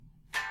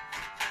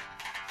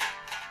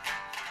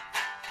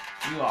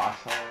You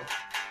asshole.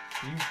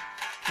 You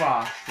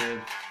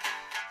bastard.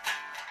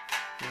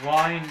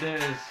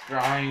 Winders,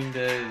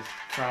 grinders,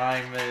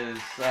 crimers,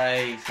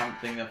 say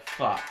something the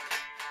fuck.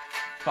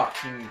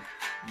 Fucking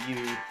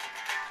you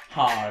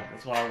hard.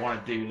 That's what I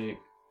want to do, Luke.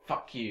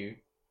 Fuck you.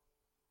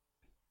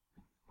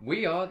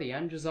 We are the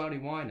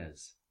Androzani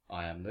Whiners.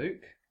 I am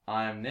Luke.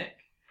 I am Nick.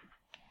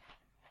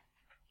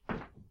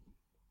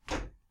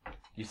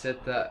 You said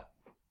that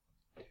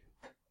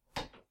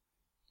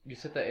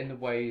in the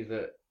way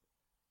that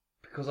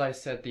because I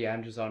said the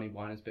Androzani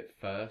Whiners bit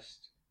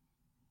first.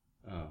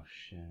 Oh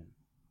shit.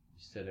 You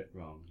said it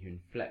wrong. You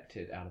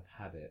inflected out of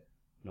habit,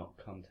 not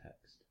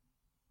context.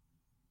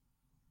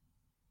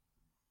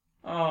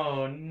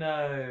 Oh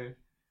no.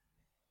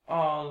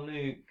 Oh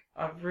Luke.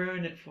 I've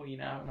ruined it for you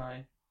now, haven't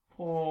I?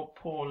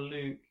 Poor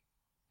Luke.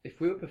 If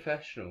we were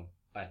professional,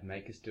 I'd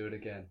make us do it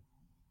again.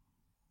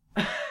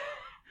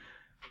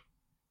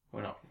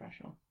 We're not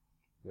professional.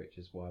 Which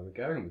is why we're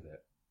going with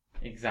it.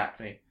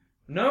 Exactly.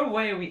 No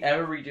way are we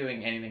ever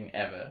redoing anything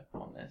ever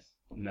on this.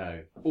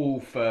 No. All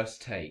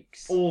first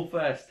takes. All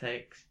first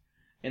takes.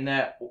 In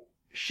their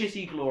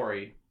shitty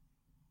glory.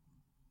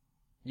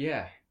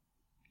 Yeah.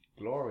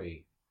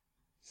 Glory.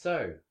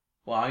 So.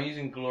 Well, I'm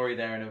using glory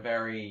there in a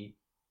very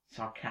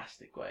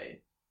sarcastic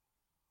way.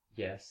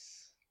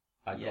 Yes.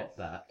 I got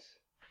that.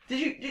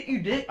 Did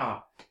you did?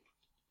 Ah.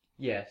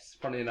 Yes.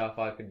 Funny enough,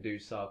 I can do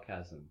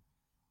sarcasm.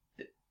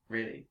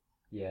 Really?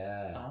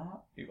 Yeah. Ah.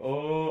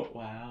 Oh,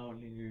 wow,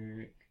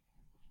 Luke.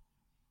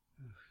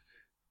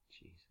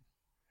 Jesus.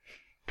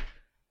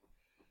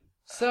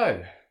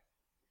 So,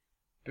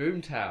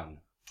 Boomtown.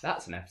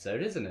 That's an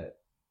episode, isn't it?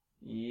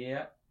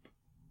 Yep.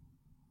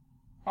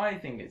 I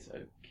think it's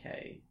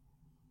okay.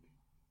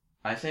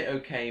 I say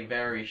okay,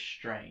 very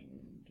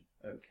strained.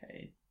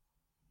 Okay.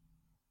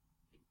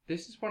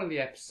 This is one of the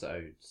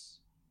episodes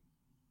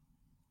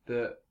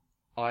that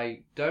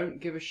I don't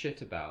give a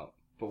shit about,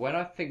 but when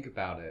I think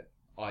about it,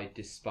 I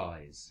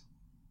despise.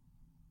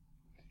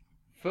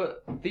 For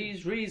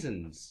these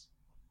reasons.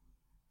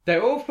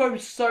 They're also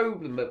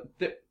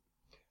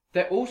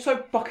they're also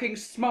fucking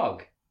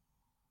smug.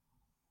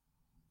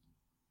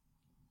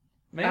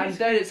 Maybe And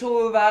then it's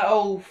all that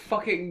old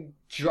fucking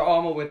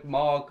drama with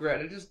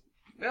Margaret.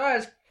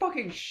 It's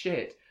fucking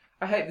shit.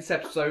 I hate this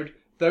episode.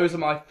 Those are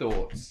my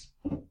thoughts.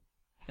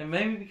 And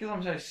maybe because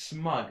I'm so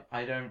smug,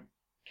 I don't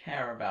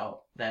care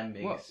about them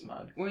being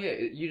smug. Well, yeah,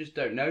 you just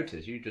don't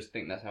notice. You just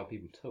think that's how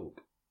people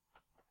talk.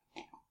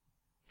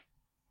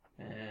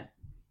 Yeah.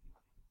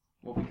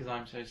 Well, because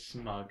I'm so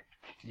smug.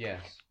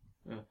 Yes.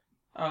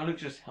 Oh,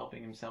 Luke's just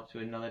helping himself to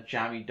another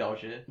jammy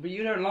dodger. But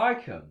you don't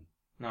like them.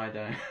 No, I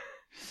don't.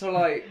 So,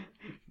 like,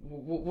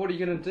 what are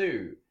you going to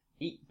do?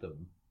 Eat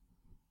them?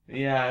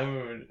 Yeah, I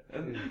would.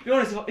 To be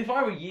honest, if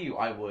I were you,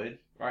 I would,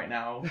 right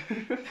now.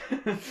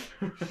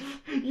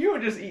 You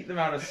would just eat them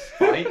out of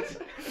spite.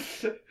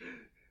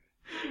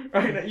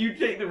 Right now, you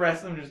take the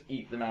rest of them and just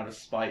eat them out of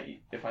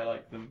spite if I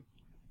like them.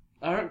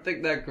 I don't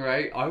think they're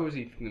great. I was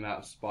eating them out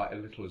of spite a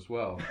little as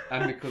well.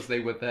 And because they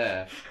were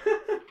there.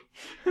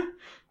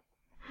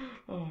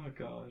 Oh my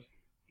god.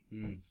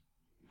 Mm.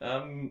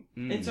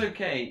 It's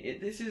okay.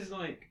 This is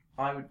like,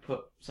 I would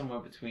put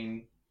somewhere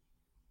between,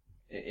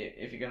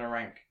 if you're going to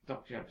rank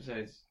Doctor Who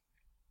episodes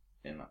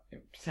in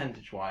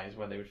percentage-wise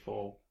where they would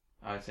fall,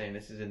 I would say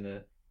this is in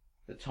the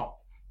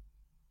top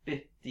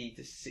 50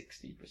 to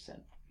 60%.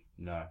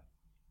 No.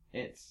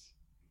 It's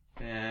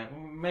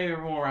maybe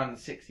more around the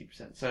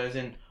 60%. So as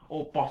in,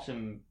 or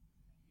bottom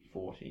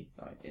 40.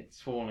 Like, it's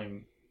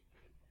falling.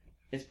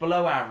 It's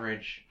below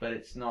average, but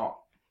it's not.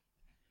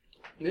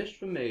 This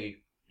for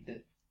me,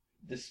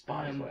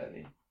 despise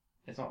worthy.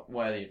 It's not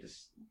worthy of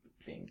just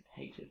being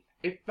hated.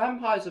 if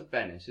Vampires of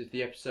Venice is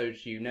the episode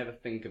you never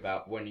think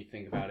about, when you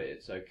think about it,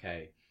 it's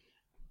okay.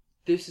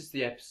 This is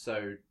the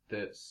episode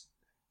that's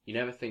you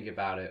never think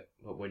about it,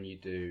 but when you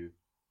do,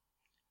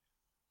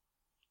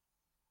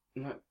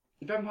 like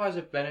Vampires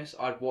of Venice,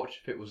 I'd watch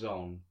if it was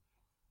on.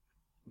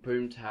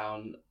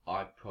 Boomtown,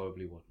 I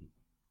probably wouldn't,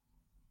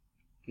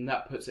 and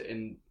that puts it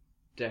in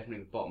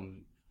definitely the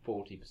bottom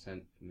 40%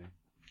 for me.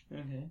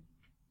 Okay.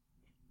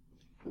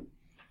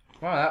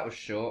 Well, that was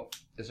short.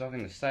 There's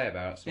nothing to say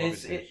about it, so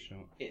obviously it's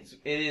short.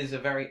 It is a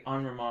very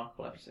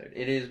unremarkable episode.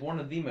 It is one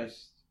of the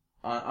most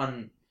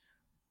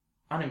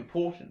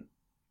unimportant.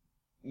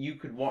 You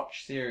could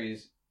watch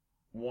series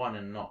 1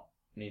 and not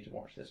need to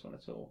watch this one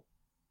at all.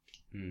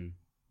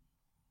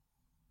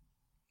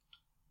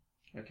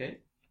 Okay.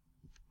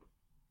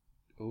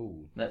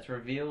 Ooh. Let's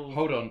reveal.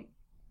 Hold on.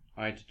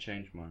 I had to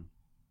change mine.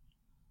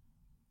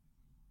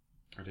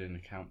 I didn't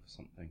account for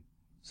something.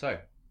 So,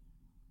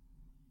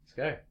 let's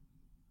go.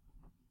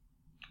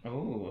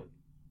 Ooh.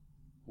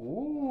 Ooh.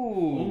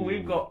 Ooh,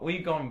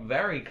 we've gone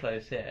very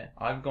close here.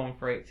 I've gone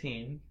for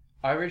 18.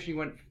 I originally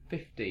went for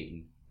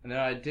 15, and then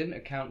I didn't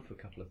account for a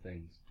couple of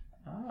things.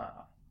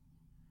 Ah.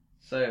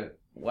 So,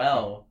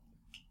 well.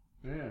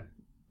 Yeah.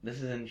 This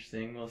is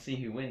interesting. We'll see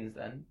who wins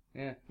then.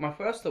 Yeah. My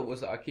first thought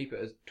was that I'd keep it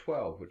as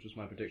 12, which was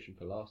my prediction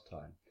for last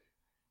time.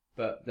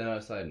 But then I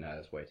decided, no,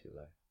 that's way too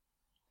low.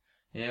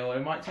 Yeah, well,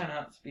 it might turn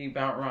out to be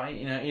about right.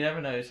 You know, you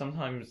never know.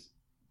 Sometimes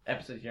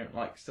episodes you don't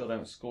like still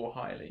don't score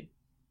highly.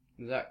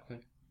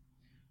 Exactly.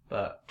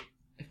 But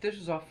if this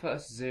was our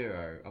first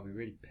 0, I'll be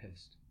really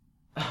pissed.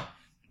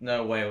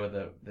 no way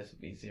this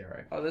would be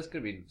 0. Oh, there's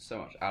going to be so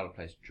much out of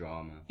place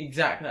drama.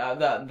 Exactly.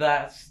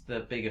 That's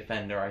the big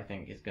offender. I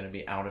think is going to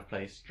be out of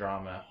place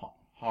drama,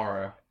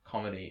 horror,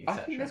 comedy,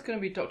 etc. I think there's going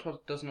to be Doctor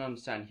doesn't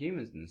understand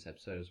humans in this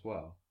episode as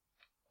well.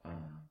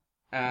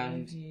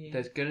 And maybe.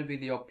 There's going to be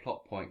the odd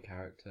plot point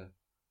character.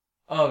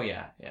 Oh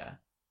yeah.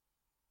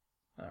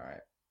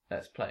 Alright,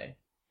 let's play.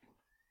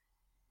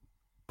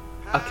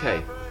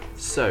 Okay,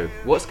 so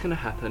what's going to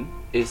happen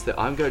is that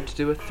I'm going to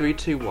do a 3,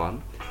 2,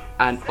 1,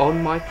 and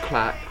on my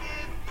clap,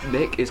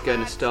 Nick is going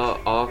to start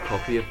our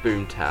copy of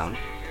Boomtown,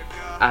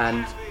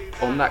 and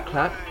on that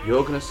clap,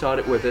 you're going to start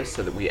it with us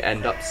so that we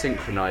end up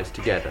synchronised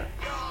together.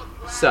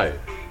 So,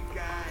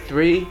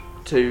 3,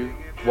 2,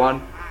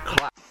 1,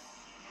 clap.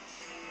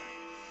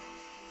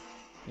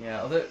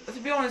 Yeah, although, to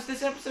be honest,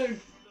 this episode,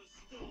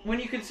 when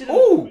you consider...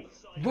 Ooh!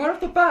 Right off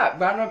the bat,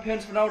 random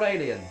appearance of an old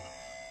alien.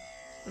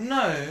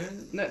 No,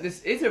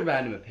 this is a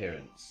random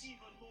appearance.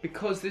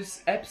 Because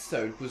this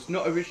episode was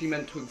not originally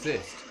meant to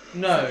exist.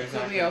 No, Something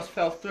exactly. else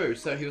fell through,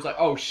 so he was like,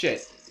 oh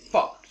shit,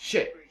 fuck,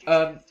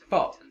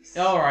 fuck.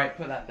 Alright,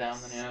 put that down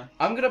then, yeah.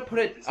 I'm gonna put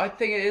it, I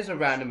think it is a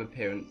random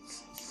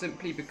appearance,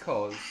 simply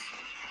because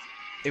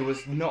it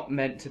was not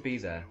meant to be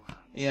there.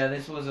 Yeah,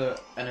 this was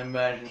an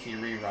emergency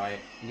rewrite.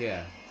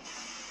 Yeah.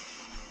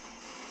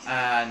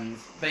 And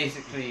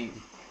basically,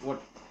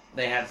 what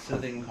they had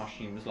civilian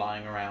costumes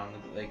lying around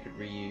that they could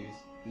reuse.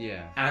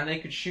 Yeah. And they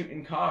could shoot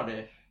in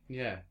Cardiff.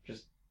 Yeah.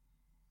 Just...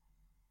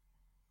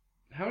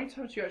 How many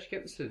times do you actually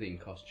get the Slytherin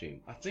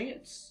costume? I think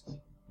it's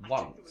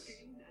once.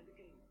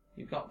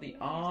 You got the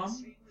arm.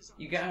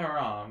 You get her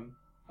arm.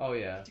 Oh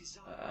yeah.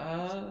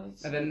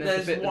 And then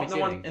there's a bit at the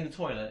the one beginning. in the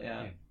toilet,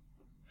 yeah.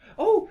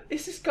 Oh,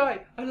 it's this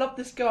guy. I love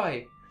this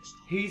guy.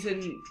 He's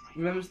in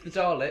Remembers the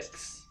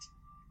Daleks,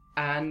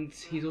 and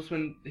he's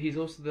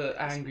also the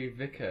angry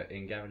vicar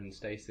in Gavin and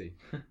Stacey.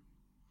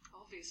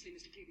 Obviously,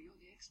 Mr. Cleaver, you're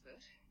the expert.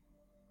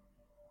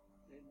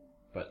 Then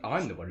But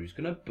I'm the one who's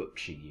gonna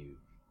butcher you.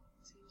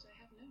 seems I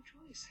have no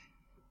choice.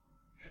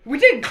 We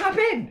didn't clap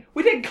in.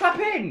 We didn't clap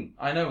in.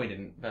 I know we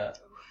didn't, but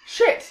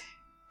Shit.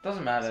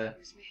 doesn't matter.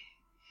 Excuse me.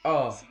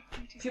 Oh,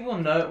 People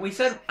know. We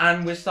said,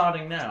 and we're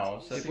starting now.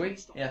 So Did we?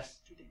 Yes.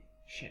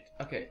 shit.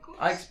 Okay.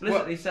 I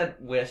explicitly said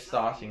we're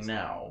starting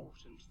now.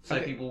 So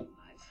Okay. people...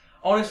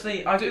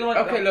 Honestly, I feel like...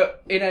 Okay,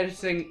 look. In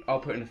editing, I'll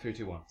put in a 3,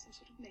 2, 1. Some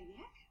sort of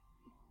maniac?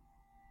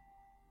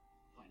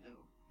 I know.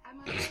 Am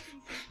I right in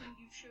thinking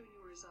you've shown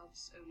your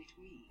results only to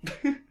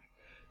me?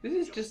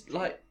 This is just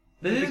like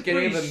This the is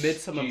beginning of a pretty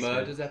Midsummer stupid.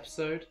 Murders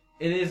episode.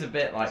 It is a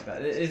bit like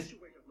that. It is...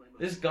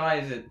 This guy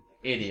is an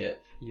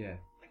idiot. Yeah.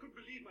 I couldn't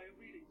believe my own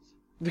readings.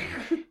 The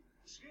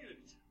scale of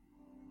it.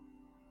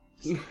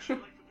 It's such a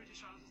life the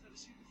British Isles has never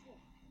seen before.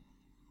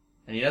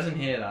 And he doesn't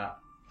hear that.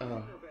 Oh, No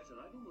better.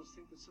 I almost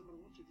think that someone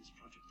wanted this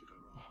project to go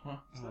wrong.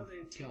 So oh they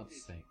for intended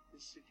God's sake.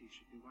 this city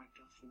should be wiped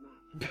off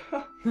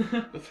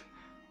the map.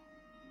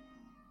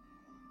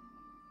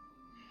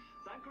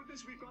 Thank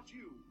goodness we've got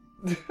you.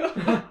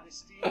 My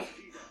esteemed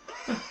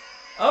leader.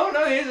 Oh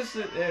no, here's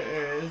a... There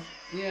it is.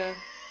 Yeah.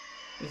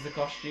 Here's the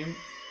costume.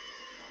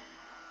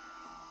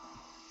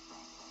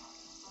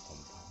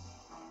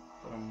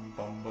 Bum,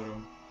 bum,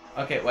 ba-dum.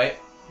 Okay, wait.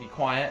 Be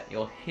quiet.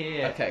 You'll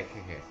hear... Okay.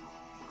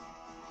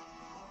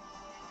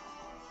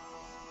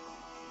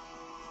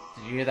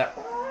 Did you hear that?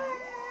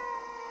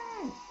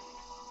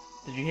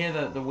 Did you hear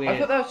the weird... I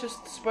thought that was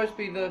just supposed to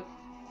be the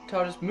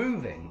TARDIS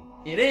moving.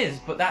 It is,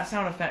 but that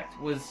sound effect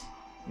was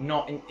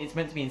not... It's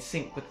meant to be in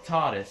sync with the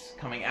TARDIS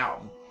coming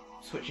out,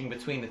 switching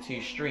between the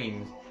two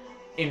streams.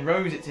 In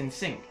Rose, it's in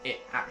sync.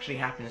 It actually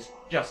happens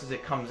just as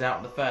it comes out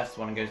of the first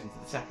one and goes into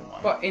the second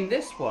one. But in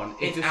this one,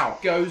 it It's just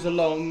out. goes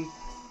along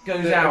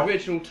goes the out...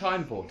 original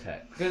time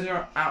vortex. Goes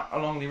out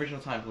along the original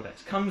time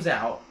vortex. Comes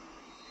out...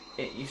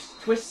 It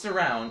twists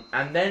around,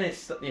 and then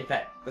it's the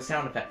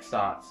sound effect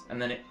starts,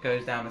 and then it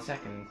goes down a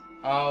second.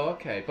 Oh,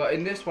 okay. But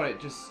in this one, it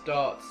just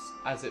starts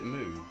as it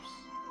moves.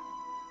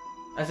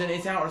 As in,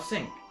 it's out of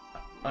sync.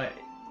 Like,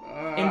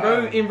 Uh,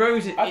 in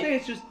Rose, I think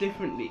it's just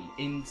differently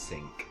in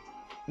sync.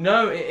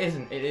 no, it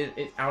isn't.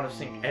 It's out of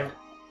sync. Mm.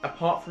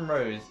 Apart from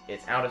Rose,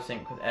 it's out of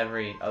sync with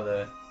every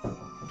other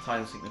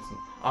time sequence.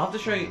 I'll have to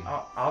show you.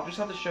 I'll just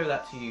have to show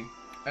that to you.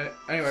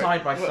 Anyway,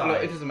 Side by look,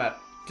 side. it doesn't matter.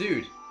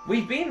 Dude,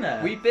 We've been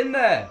there. we've been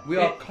there. We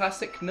are It-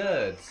 classic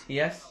nerds.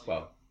 Yes.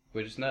 Well,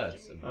 we're just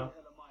nerds. Oh,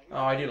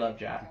 I do love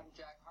Jack.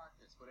 Jack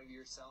Harkness, whatever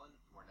you're selling,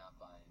 we're not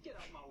buying. Get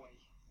out of my way.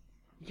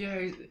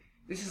 Yeah,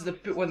 this is the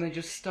bit when they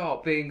just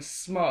start being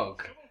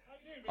smug.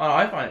 Oh,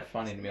 I find it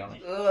funny, to be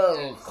honest.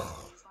 Ugh.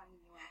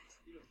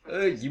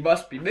 You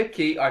must be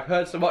Mickey. I've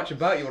heard so much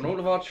about you on all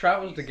of our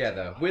travels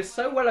together. We're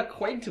so well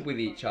acquainted with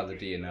each other,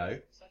 do you know?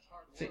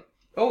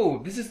 Oh,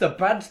 this is the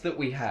badge that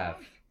we have.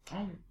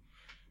 Oh.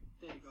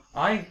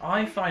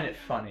 I find it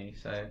funny,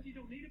 so... Yeah. It's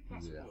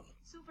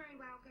all very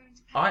well going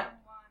to I- Panama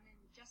one and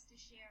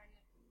Justice Year and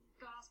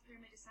the glass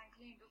pyramid of St.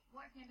 Clean, but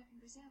what if we end up in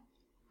Brazil?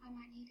 I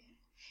might need it.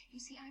 You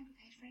see, I'm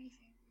prepared for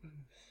anything.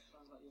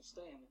 Sounds like you're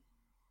staying.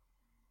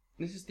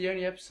 This is the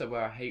only episode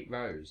where I hate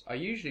Rose. I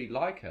usually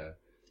like her,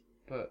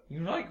 but You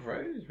like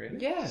Rose, really?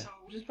 yeah,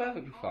 which is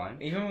perfectly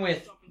fine. Even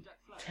with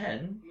 10? I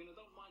mean, I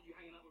don't mind you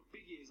hanging out with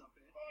big ears up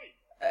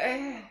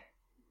here.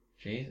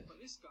 Jesus. But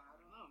this guy, I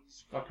don't know.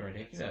 He's Fucking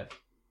ridiculous.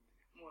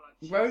 more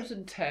like Rose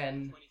and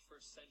 10.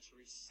 21st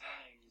century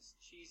slang is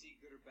cheesy,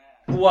 good or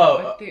bad.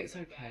 Whoa. I think it's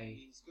Bad okay.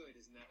 means good,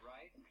 isn't that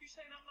right? You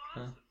saying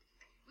I'm not?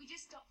 We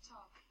just stopped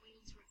talk. We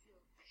need to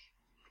refuel.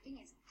 The thing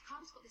is,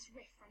 Carl's got this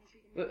riff running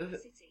through the middle of the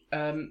city.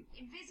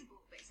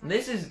 Invisible, but it's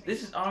like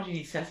This is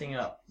RGD setting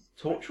up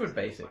Torchwood,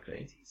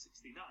 basically.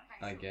 1969.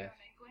 I guess.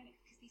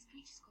 Because these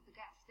creatures called the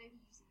Gaps, they were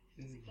using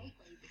them as a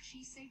gateway, but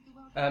she saved the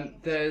world.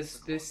 There's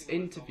this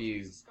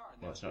interview.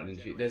 Well, it's not an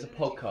interview. There's a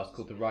podcast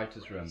called The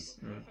Writer's Room,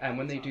 and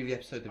when they do the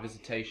episode The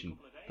Visitation,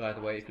 by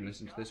the way, if you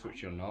listen to this,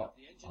 which you're not,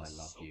 I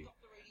love you.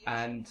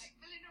 And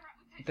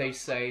they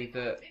say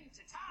that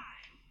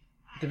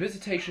The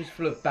Visitation is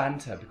full of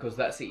banter because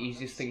that's the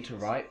easiest thing to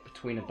write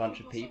between a bunch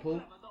of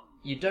people.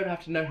 You don't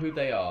have to know who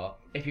they are.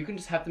 If you can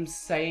just have them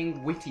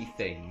saying witty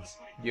things,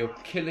 you're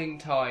killing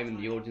time and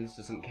the audience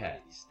doesn't care.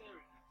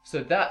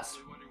 So that's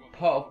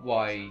part of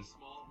why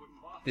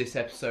this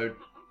episode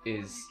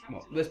is...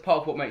 Well, that's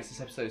part of what makes this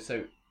episode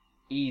so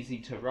easy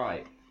to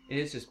write. It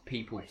is just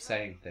people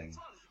saying things.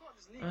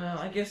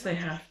 I guess they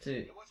have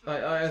to.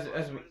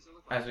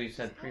 As we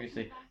said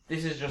previously,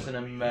 this is just an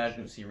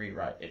emergency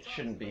rewrite. It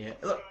shouldn't be here.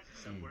 Look,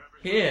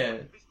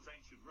 here,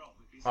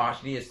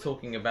 RGD is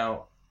talking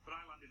about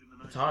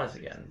the TARDIS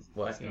again,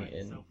 working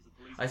in.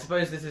 I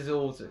suppose this is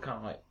all to kind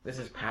of like, this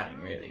is padding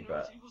really,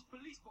 but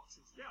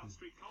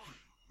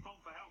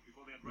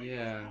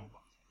Yeah.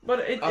 but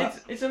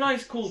it's a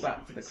nice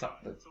callback to the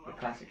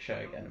classic show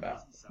again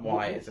about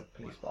why it's a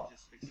police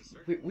box.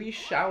 We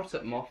shout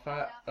at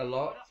Moffat a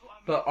lot,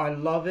 but I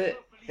love it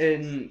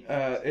in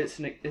it's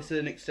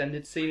an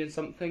extended scene in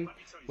something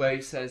where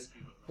he says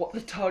what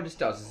the TARDIS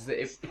does is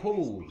that it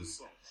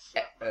pulls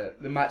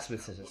the Matt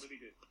Smith says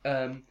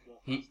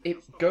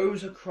it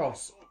goes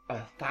across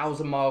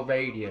 1,000-mile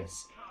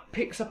radius,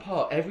 picks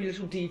apart every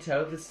little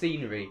detail of the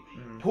scenery,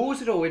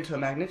 pulls it all into a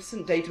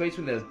magnificent database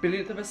within a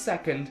billionth of a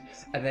second,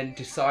 and then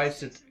decides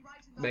to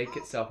make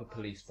itself a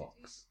police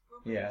box.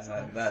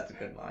 Yeah, that's a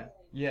good line.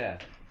 Yeah.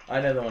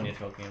 I know the one you're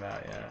talking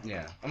about. Yeah.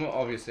 Yeah.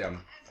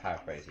 I'm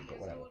paraphrasing, but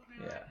whatever.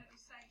 Yeah.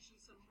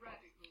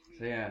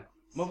 So yeah,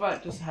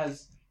 Moffat just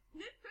has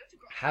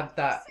had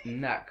that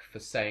knack for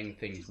saying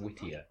things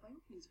wittier.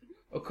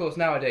 Of course,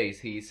 nowadays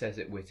he says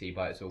it witty,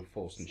 but it's all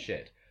false and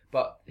shit.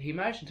 But he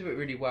managed to do it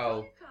really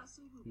well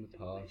in the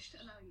past.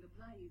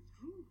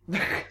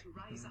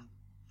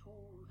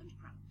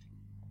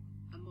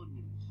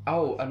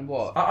 Oh, and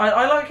what?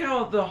 I like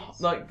how the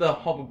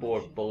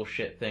hoverboard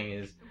bullshit thing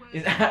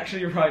is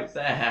actually right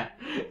there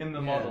in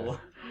the model.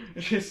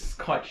 It's just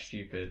quite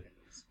stupid.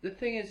 The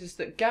thing is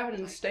that Gavin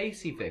and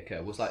Stacey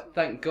Vicker was like,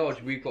 thank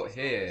God we've got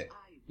here.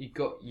 You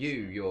got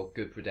your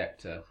good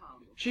protector.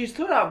 She's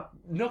thought out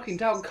knocking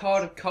down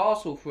Cardiff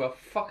Castle through a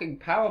fucking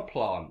power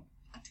plant.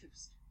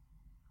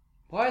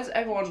 Why is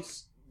everyone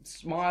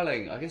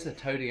smiling? I guess they're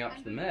toading up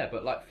to the mayor,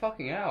 but like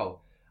fucking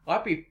hell,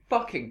 I'd be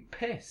fucking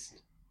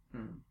pissed.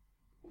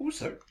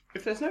 Also,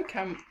 if there's no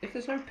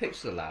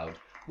pictures allowed,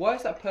 why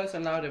is that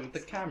person allowed in with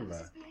the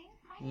camera?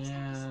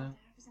 Yeah.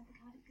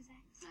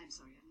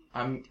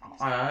 I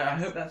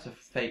hope that's a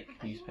fake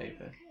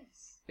newspaper.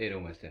 It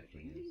almost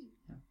definitely is.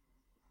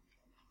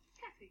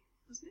 Kathy,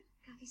 wasn't it?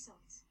 Kathy saw it.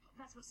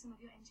 That's what some of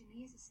your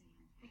engineers are saying.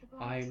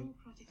 I'm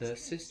the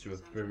sister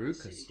of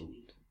Veruca Salt.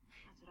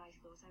 That's what I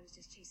thought. I was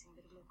just chasing a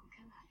bit of local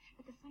colour.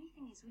 But the funny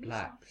thing is, when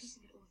Blacks. you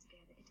start piecing it all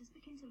together, it does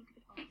begin to look a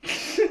bit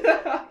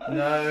odd.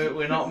 No,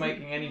 we're not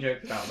making any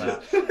jokes about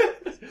that. First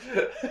of all,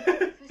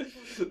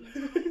 the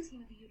entire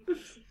team of the European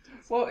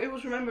safety. Well, it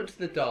was remembered to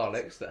the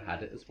Daleks that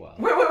had it as well.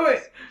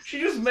 Wait!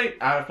 She just made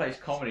out-of-place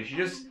comedy. She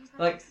just,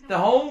 like, the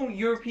whole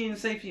European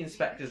safety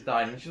inspectors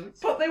died, and she's like,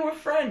 but they were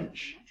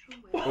French!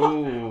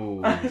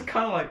 Ooh. And it's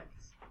kind of like...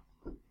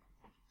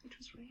 It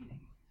was raining.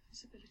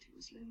 Visibility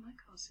was low. My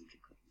car simply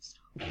couldn't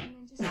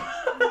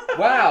stop.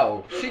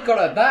 Wow, she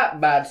got a that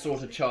bad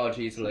sort of charge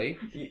easily.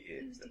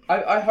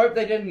 I hope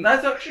they didn't.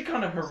 That's actually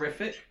kind of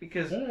horrific,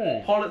 because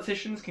Yeah.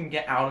 politicians can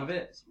get out of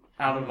it,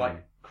 out of,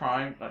 like,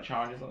 crime, like,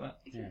 charges like that.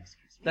 Yeah.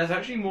 That's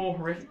actually more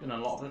horrific than a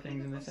lot of the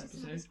things in this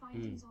episode.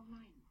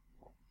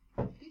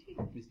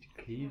 Mr.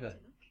 Cleaver.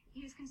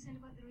 He was concerned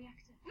about the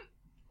reactor.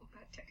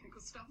 About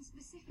technical stuff.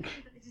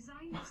 Specifically that the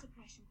design of the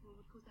suppression pool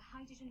would cause the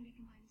hydrogen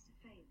recombiners to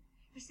fail,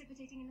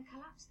 precipitating in the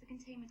collapse of the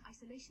containment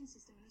isolation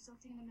system and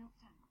resulting in a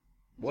meltdown.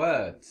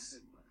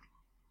 Words.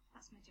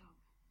 That's my job.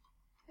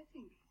 I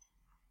think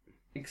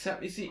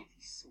Except, you see,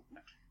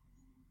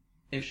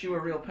 if she were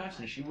a real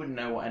person, she wouldn't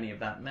know what any of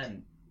that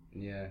meant.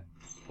 Yeah.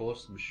 Pour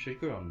some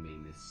sugar on me,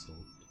 Miss Salt.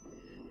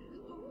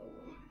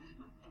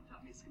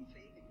 that is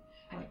complaining.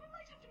 And you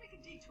might have to make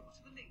a detour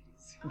to the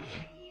ladies.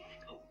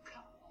 Oh,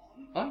 come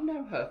on. I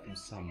know her from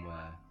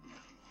somewhere.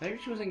 Maybe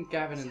she was in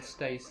Gavin and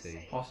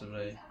Stacey.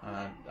 Possibly.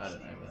 I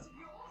don't know, but...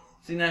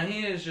 See, now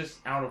here's just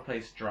out of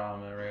place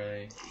drama,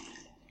 really.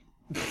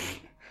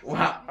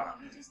 Wow.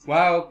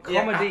 Wow,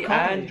 Yeah, comedy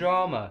comedy. and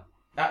drama.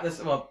 At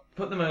this, well,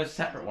 put them as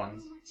separate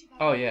ones.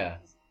 Oh, yeah.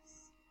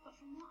 But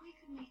from what I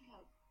could make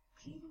out,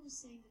 Cleaver was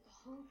saying that the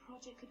whole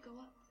project could go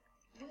up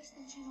worse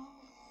than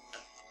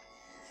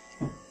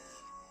Chernobyl.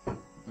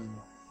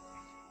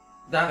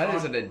 That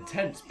is an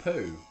intense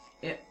poo.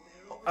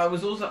 I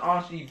was also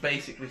actually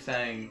basically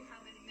saying,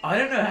 I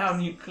don't know how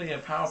nuclear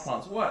power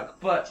plants work,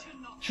 but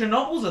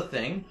Chernobyl's a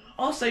thing.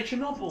 I'll say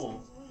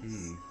Chernobyl.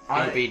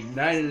 It'd be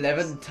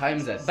 9/11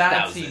 times a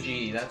Bad 1,000.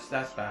 CG. That's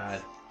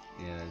bad.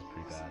 Yeah, that's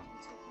pretty bad.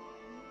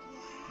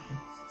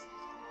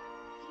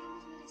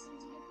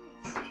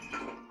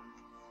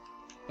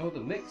 Oh, the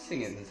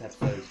mixing in this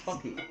episode is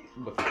fucking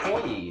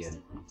McCoy.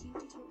 Then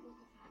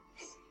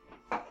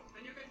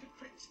you're going to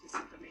print this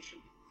information.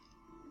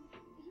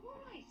 Are you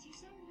alright? You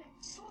sound a bit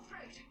Sore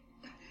throat.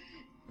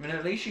 I mean,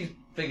 at least she's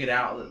figured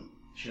out that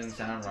she doesn't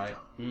sound right.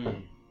 Well,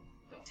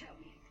 tell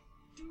me,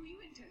 do you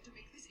intend to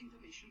make this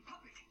information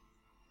public?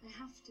 I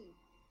have to.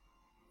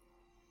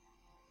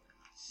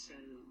 So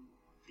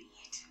be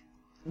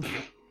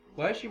it.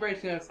 Why is she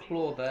raising her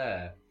claw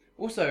there?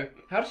 Also,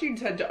 how does she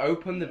intend to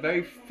open the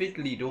very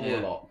fiddly door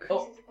Yeah. lock?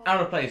 Oh,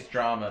 out of place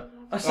drama.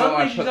 Oh,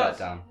 Suddenly I she put that starts.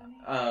 down.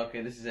 Oh,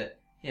 okay, this is it.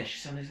 Yeah, she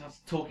suddenly starts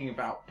talking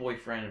about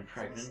boyfriend and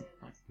pregnant.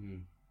 Like,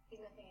 He's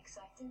nothing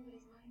exciting, but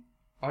he's mine.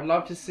 I'd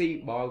love to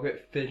see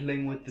Margaret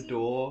fiddling with the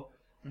door.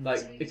 Like,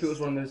 if it was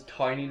one of those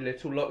tiny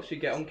little locks you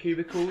get on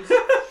cubicles.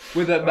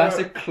 With her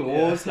massive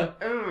claws. Yeah.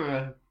 Like,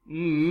 "Ugh,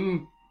 You're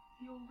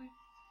with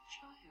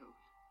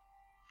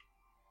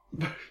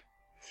child.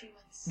 3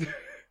 months.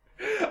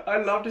 I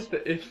loved it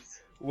that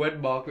if,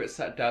 when Margaret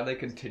sat down, they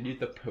continued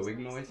the pooing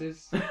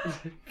noises. How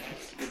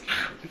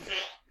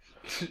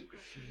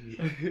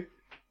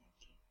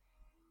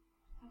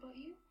about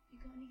you? You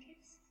got any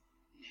kids?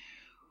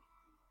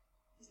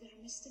 Is there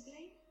a Mr.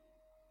 Blake?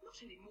 Not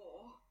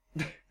anymore.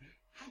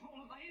 I'm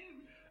all on my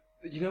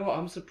own. You know what?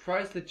 I'm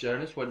surprised the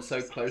journalist went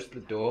so close to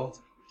the door.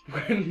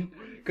 When,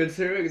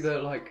 considering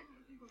the, like,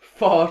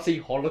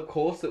 farty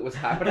holocaust that was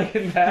happening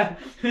in there.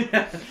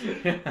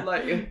 yeah.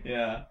 Like,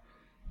 Yeah.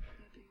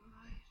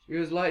 it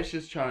was like she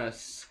was trying to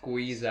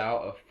squeeze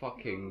out a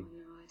fucking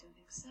No, I don't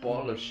think so.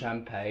 bottle of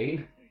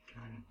champagne.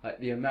 Like,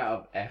 the amount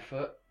of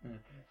effort.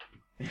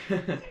 I might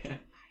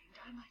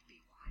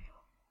be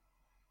wild.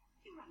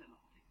 You run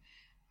along.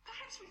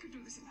 Perhaps we could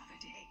do this another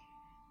day.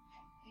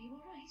 Are you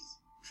alright?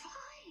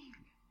 Fine.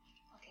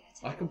 Okay, I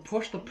tell I you can what.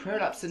 push the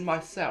prolapse in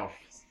myself.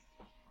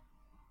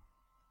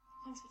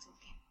 Thanks for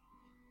talking.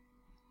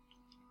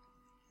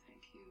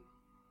 Thank you.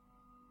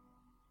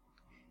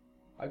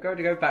 I'm going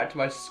to go back to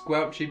my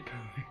squelchy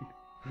pooing.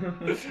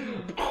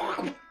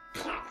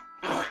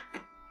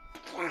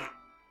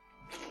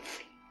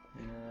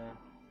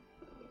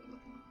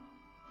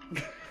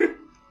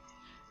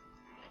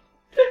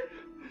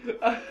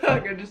 I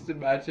can just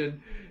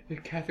imagine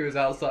if Kathy was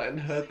outside and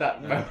heard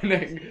that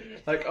moaning.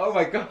 Like, oh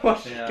my god,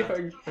 what's Yeah.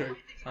 going through?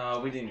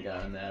 We didn't go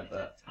in there,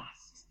 but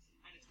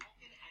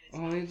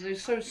Oh,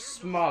 he's so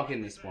smug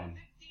in this one.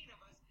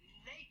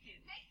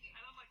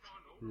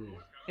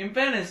 in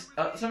fairness,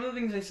 some of the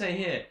things they say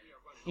here,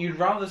 you'd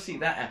rather see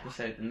that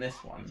episode than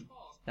this one.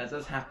 That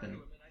does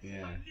happen. Yeah.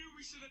 Knew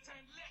we should have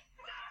turned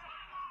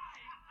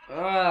left.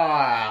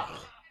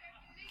 Ah.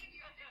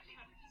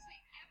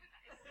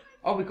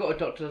 Oh, we got a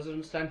Doctor Doesn't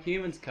Understand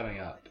Humans coming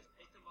up.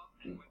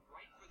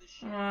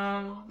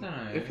 No.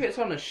 If it's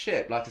on a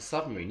ship like a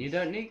submarine, you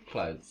don't need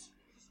clothes.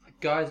 The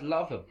guys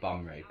love a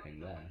bum raping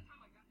there.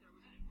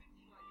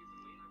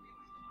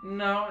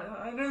 No,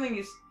 I don't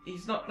think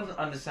doesn't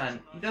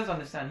understand. He does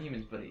understand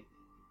humans,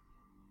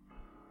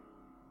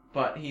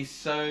 but he's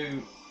so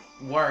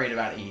worried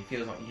about it. He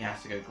feels like he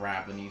has to go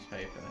grab the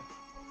newspaper.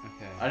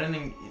 Okay. I don't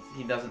think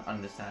he doesn't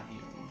understand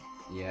humans.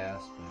 Yeah,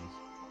 I suppose.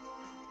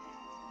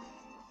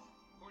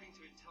 According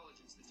to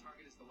intelligence, the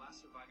target is the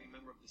last surviving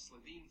member of the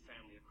Slovene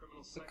family, a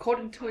criminal sex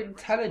According to offender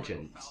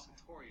intelligence?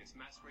 Falcatorius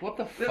masquerading What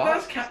the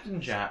That's fuck?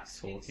 Captain Jack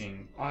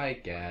talking. I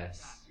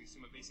guess. We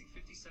assume a basic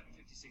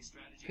 57-56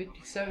 strategy.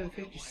 57,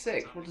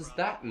 56, what does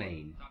that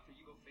mean? Dr.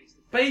 Hugo faced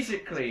the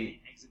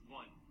Basically, exit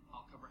 1.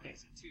 I'll cover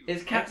exit 2.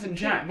 it's Captain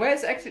Jack.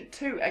 Where's exit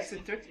 2,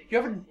 exit 3?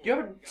 You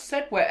haven't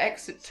said where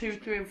exit 2,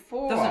 3 and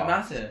 4 Doesn't are.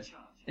 matter.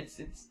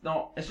 It's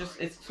not.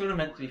 It's sort of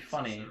meant to be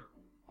funny.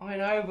 I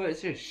know, but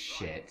it's just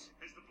shit.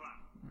 Here's the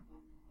plan.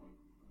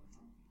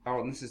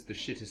 Oh, and this is the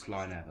shittest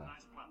line ever.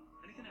 Nice plan.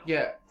 Anything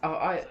else?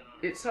 Yeah,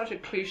 it's such a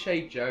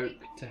cliche joke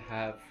to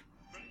have.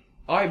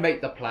 I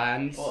make the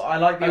plans. Well, I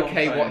like the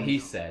Okay, old what tones. he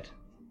said.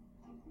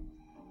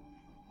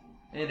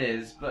 It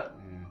is, but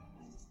Yeah.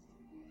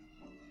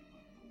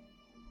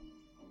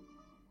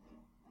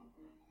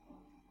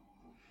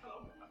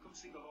 Hello, I've come to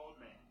see the Lord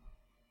Mayor.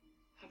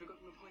 Have you got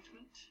an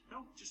appointment?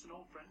 No, just an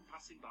old friend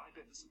passing by,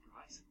 bit of a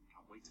surprise.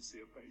 Can't wait to see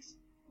her face.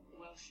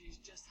 Well, she's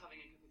just having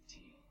a cup of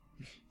tea.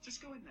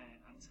 Just go in there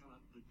and tell her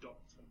the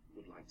doctor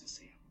would like to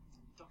see her.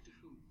 Doctor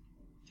Who?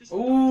 Just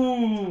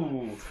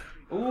ooh,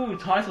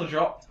 title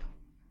drop.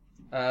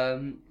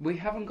 We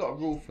haven't got a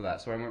rule for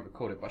that, so I won't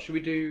record it. But should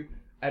we do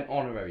an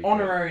honorary?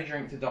 Honorary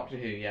drink to Doctor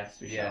Who.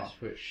 Yes, we Yes, shall.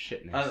 for its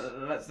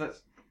shitness.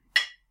 Let's.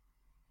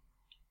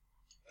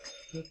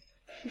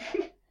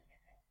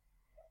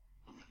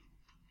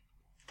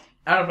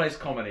 Out of place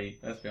comedy.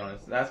 Let's be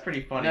honest. That's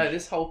pretty funny. No,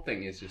 this whole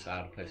thing is just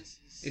out of place.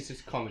 It's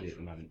just comedy at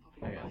the moment.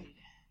 Okay.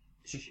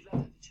 She'd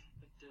love to chat,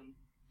 but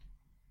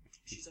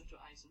she's up to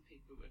eyes and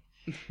paperwork.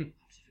 Perhaps if we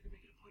could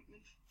make an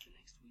appointment for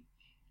next week.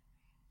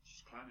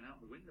 She's climbing out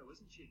the window,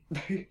 isn't she?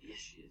 Yes,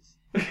 she is.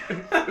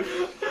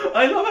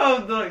 I love how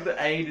the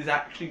aide is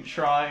actually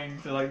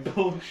trying to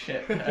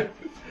bullshit.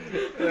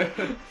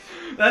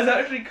 That's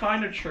actually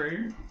kind of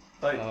true.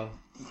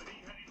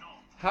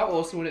 How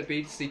awesome would it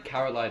be to see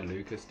Caroline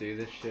Lucas do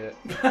this shit?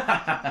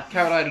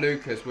 Caroline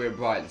Lucas, we're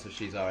Brighton, so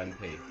she's our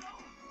MP.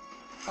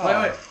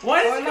 Wait,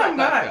 why does he come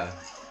back? Guy.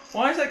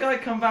 Why does that guy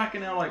come back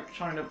and now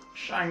trying to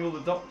strangle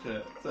the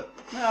Doctor? No,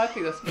 I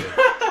think that's good.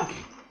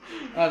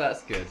 Oh,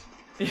 that's good.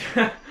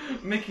 Yeah,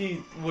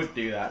 Mickey would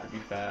do that, to be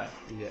fair.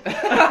 Yeah.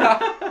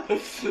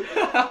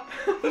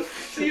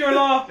 So you're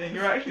laughing.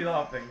 You're actually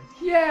laughing.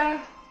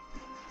 Yeah.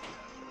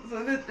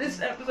 So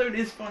this episode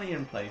is funny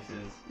in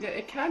places. Yeah,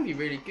 it can be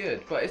really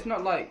good, but it's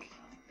not like...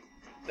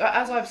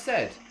 As I've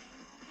said,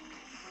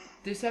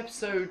 this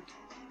episode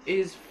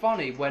is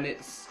funny when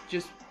it's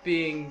just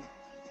being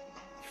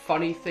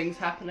funny things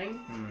happening.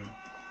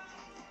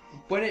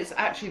 When it's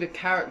actually the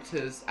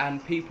characters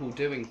and people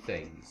doing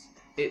things,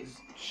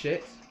 it's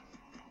shit.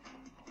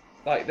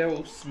 They're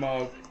all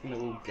smug and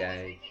they're all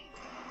gay.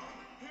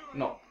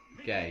 Not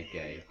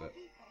gay, but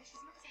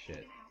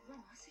shit.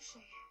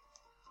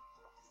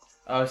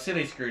 Oh,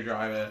 silly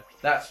screwdriver.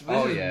 This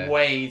is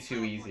way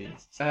too easy.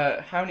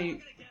 How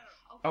many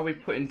are we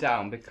putting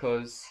down?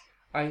 Because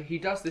he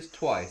does this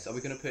twice. Are we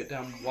going to put it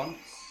down once?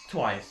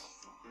 Twice.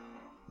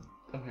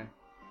 Okay.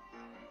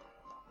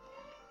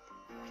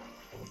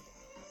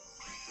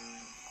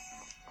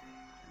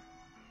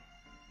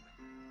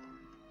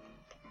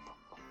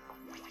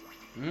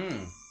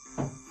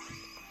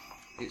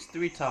 It's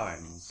 3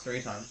 times.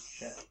 3 times.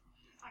 Shit.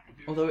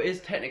 Although it is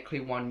technically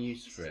one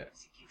use for it.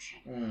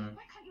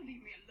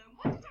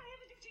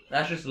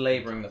 That's just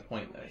labouring the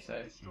point, though.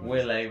 So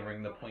we're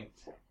labouring the point.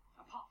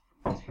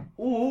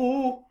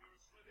 Ooh.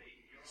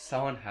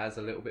 Someone has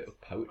a little bit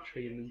of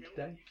poetry in them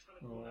today.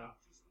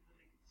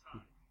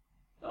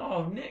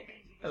 Oh, Nick.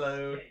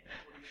 Hello.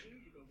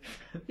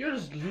 You're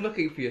just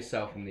looking for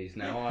yourself in these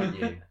now, aren't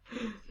you?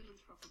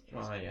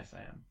 Oh, yes,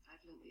 I am.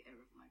 I've learned the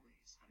error of my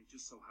ways, and it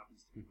just so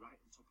happens to be right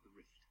on top of the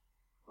rift.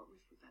 What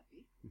rift would that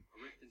be? A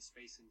rift in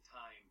space and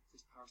time.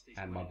 This power station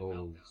And my might melt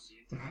balls. down.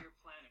 The entire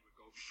planet would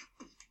go.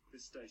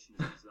 This station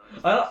is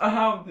designed. I like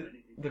how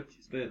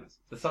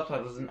the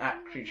subtitle doesn't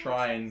actually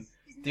try and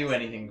do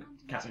anything.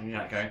 Captain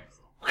Jack going.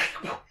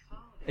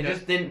 It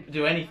just didn't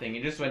do anything.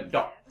 It just went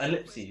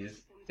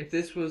ellipses. If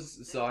this was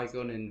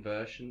Zygon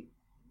inversion,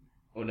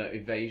 or no,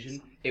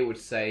 invasion, it would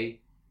say,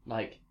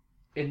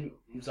 in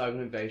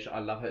Zygon invasion, I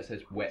love how it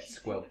says wet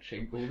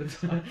squelching all the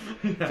time.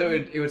 So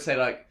it would say,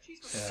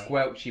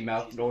 squelchy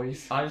mouth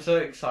noise. I'm so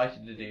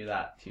excited to do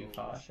that too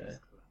far.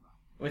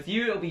 With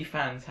you, it'll be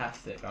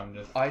fantastic. I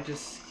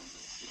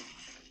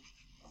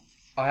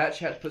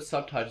actually had to put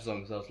subtitles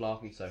on because I was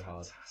laughing so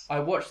hard. I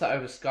watched that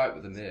over Skype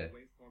with Amir.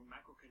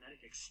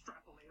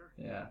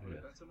 Yeah.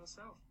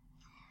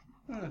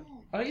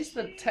 At least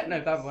the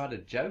Techno Babble had a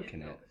joke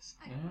in it.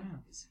 Yeah.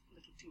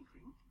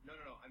 No.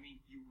 I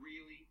mean, you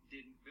really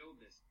didn't build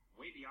this.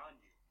 Way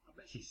beyond you. I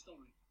bet she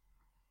stole it.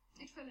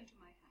 It fell into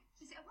my hands.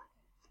 Is it a weapon?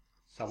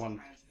 Someone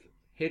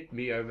hit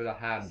me over the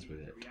hands with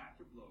it. The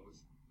reactor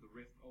blows, the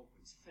rift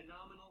opens.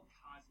 Phenomenal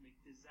cosmic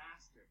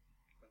disaster.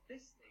 But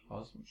this thing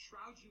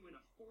shrouds you in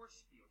a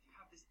force field. You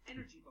have this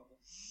energy bubble.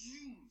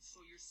 Zoom,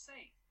 so you're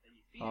safe. Then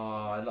you feed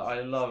Oh, it.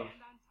 I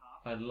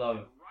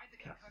love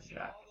Captain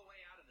Jack.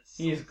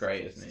 He is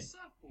great, isn't he?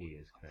 He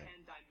is great.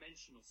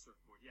 Pan-dimensional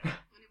surfboard, yeah.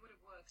 And it would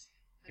have worked.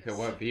 If it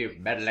weren't for you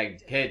meddling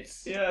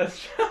kids.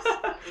 Yes. You blow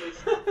up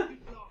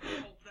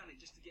the whole planet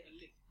just to get a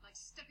lift. Like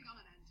stepping on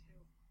an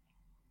anthill.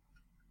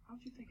 How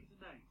do you think of the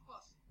name?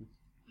 What?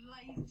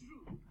 Live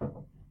through.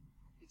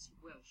 It's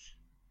Welsh.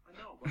 I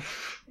know, but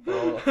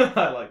Oh,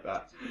 I like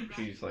that.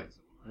 She's Welsh.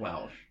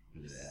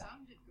 Yeah.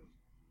 Sounded good.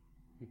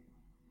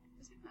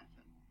 Isn't that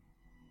fun?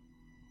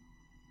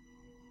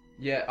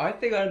 Yeah, I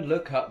think I'd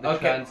look up the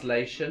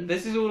translation.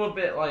 This is all a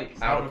bit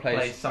out of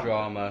place something.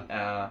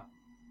 Drama.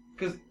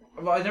 Because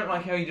I don't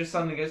like how he just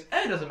suddenly goes,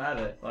 it doesn't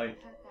matter. I've heard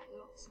that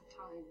lots of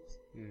times.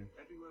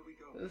 everywhere we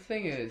go. The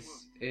thing is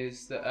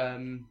that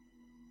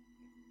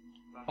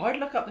I'd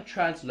look up the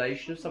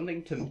translation of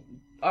something to.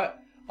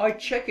 I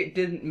check it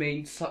didn't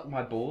mean suck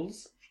my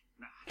balls.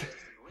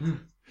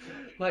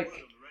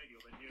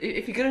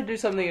 If you're gonna do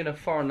something in a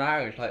foreign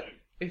language,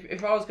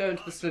 if I was going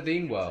to the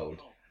Slovene world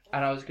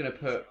and I was gonna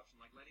put,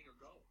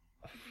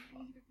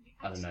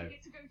 I don't know,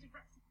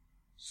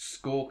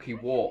 Skorky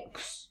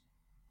walks,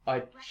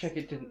 I'd check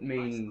it didn't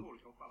mean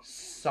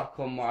suck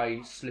on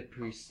my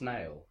slippery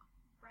snail.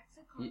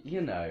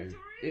 You know,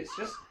 it's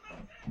just.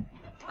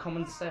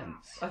 common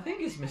sense. I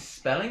think it's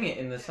misspelling it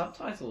in the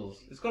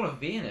subtitles. It's got a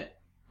V in it.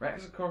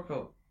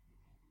 Rexacorco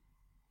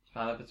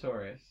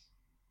Falapatorius.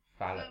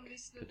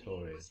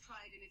 Phallic-patorius.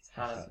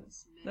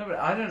 No, but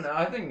I don't know.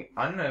 I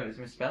don't know if it's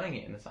misspelling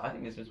it in the. I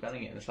think it's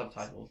misspelling it in the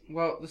subtitles.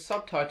 Well, the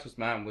subtitles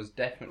man was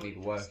definitely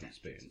the work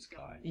experience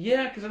guy.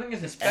 Yeah, because I think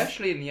it's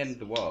especially in the end of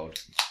the world.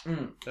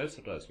 Those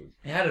subtitles were.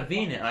 It had a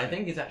V in it. I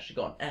think it's actually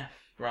got an F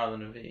rather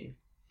than a V.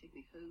 Take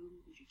me home,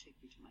 would you take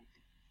me to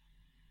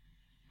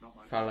my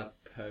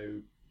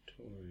Falapatorius.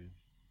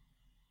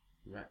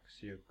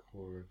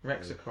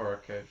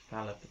 Rexacorco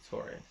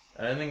Falapatorius.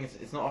 I don't think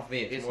it's not a V.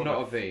 It's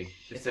not a V.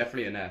 It's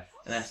definitely an F.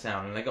 An F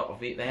sound, and they got a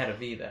V. They had a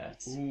V there.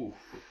 Ooh.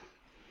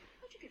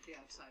 How'd you get the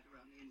outside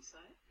around the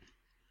inside?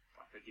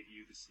 I could give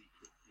you the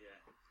secret, yeah.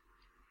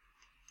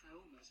 I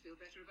almost feel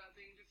better about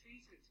being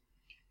defeated.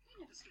 You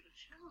never stood a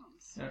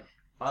chance. Yeah.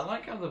 I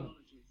like how the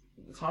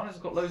TARDIS has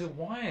got loads of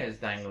wires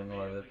dangling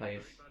all over the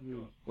place,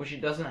 which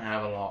it doesn't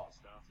have a lot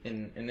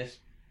in this.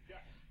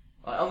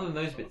 Like, other than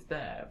those bits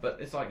there,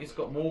 but it's like it's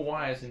got more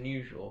wires than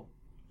usual,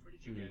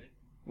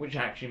 which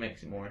actually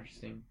makes it more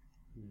interesting.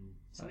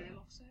 Some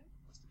airlocks there?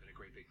 Must have been a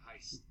great big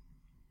heist.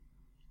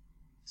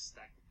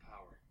 Stack of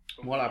power.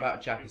 What I like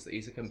about Jack is that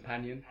he's a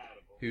companion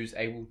who's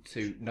able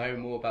to know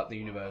more about the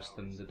universe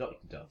than the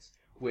Doctor does,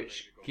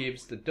 which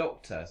gives the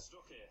Doctor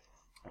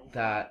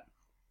that.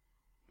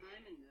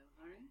 I'm in no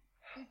hurry.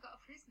 We've got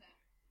a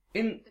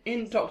prisoner.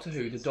 In Doctor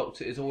Who, the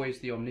Doctor is always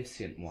the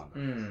omniscient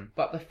one,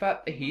 but the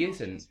fact that he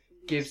isn't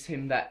gives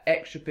him that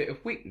extra bit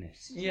of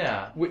weakness.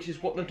 Yeah. Which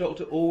is what the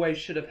Doctor always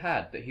should have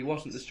had, that he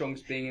wasn't the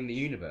strongest being in the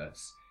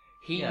universe.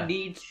 He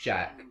needs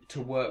Jack to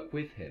work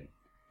with him.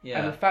 Yeah.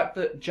 And the fact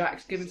that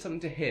Jack's given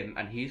something to him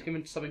and he's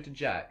given something to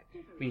Jack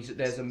means that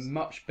there's a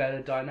much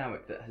better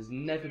dynamic that has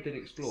never been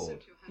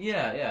explored.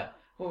 Yeah, yeah.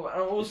 Well,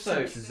 and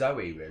also Since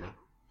Zoe, really.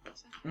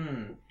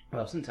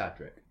 Well, since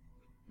Adric.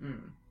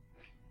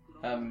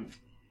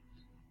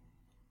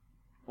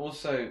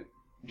 Also,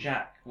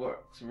 Jack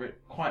works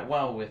quite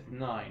well with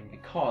 9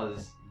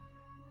 because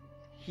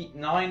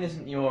Nine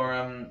isn't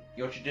your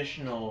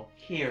traditional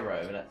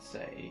hero, let's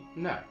say.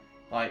 No.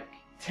 Like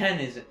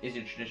 10 is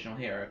your traditional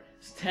hero.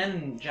 10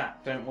 and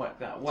Jack don't work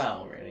that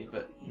well really,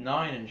 but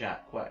 9 and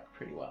Jack work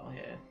pretty well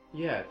here.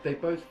 Yeah, they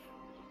both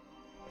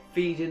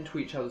feed into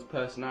each other's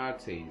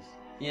personalities.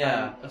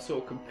 Yeah. And are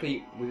sort of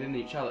complete within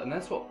each other, and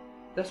that's what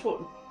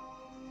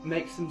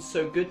makes them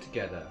so good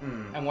together,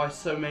 and why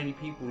so many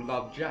people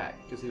love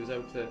Jack, because he was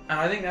able to. And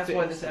I think that's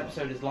why this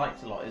episode is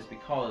liked a lot, is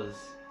because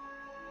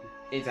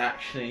it's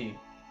actually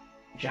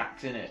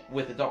Jack's in it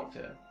with the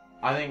Doctor.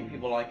 I think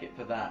people like it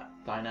for that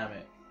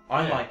dynamic.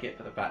 I like it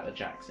for the fact that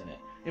Jack's in it.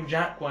 If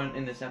Jack weren't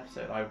in this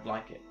episode, I would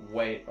like it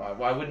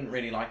I wouldn't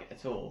really like it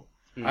at all.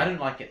 I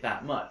didn't like it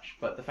that much,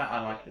 but the fact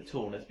I like it at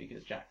all is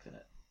because Jack's in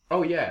it.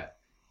 Oh yeah,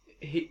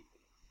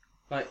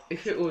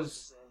 if it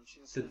was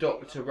the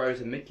Doctor,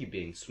 Rose, and Mickey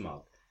being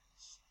smug.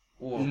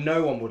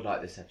 No one would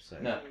like this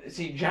episode. No,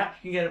 see,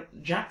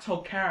 Jack's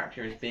whole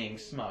character is being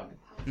smug,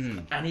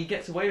 and he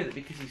gets away with it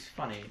because he's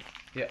funny.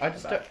 Yeah, I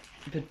just don't.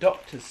 The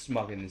Doctor's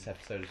smug in this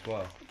episode as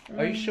well.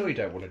 Are you sure you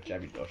don't want a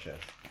Jamie Dosher?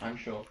 I'm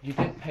sure. You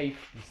did pay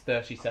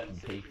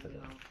 37p for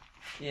them.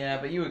 Yeah,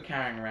 but you were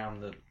carrying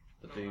around the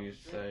booze,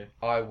 so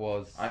I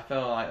was. I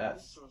felt like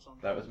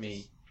that was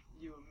me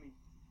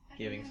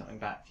giving something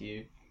back to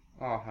you.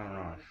 Oh,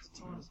 how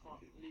nice.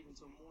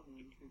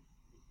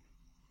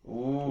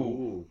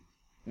 Ooh.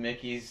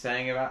 Mickey's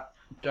saying about...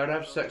 Don't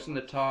have sex in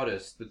the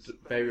TARDIS. The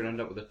baby will end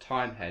up with a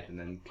time head and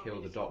then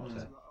kill the Doctor.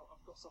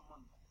 I've got some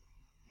money.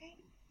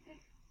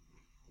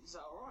 Is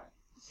that alright?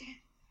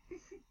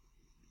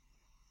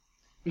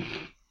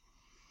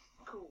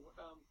 Cool.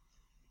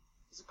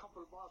 There's a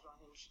couple of bars around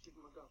here. We should give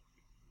him a go.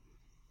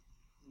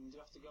 And you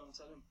have to go and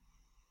tell him.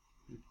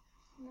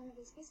 None of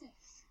his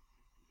business.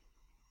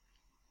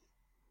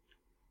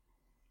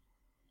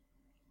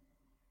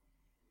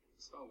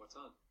 So, what's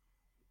on?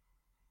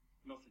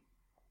 Nothing.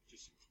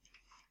 Just...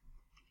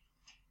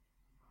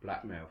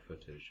 Blackmail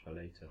footage for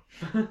later.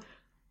 I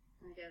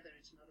gather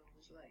it's not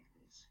always like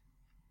this.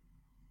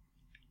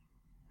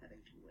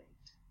 Having to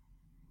wait.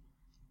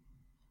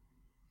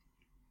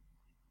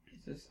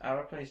 Is this out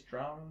of place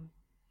drama?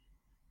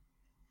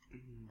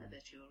 I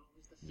bet you're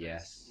always the first.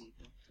 Yes.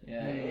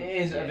 Yeah,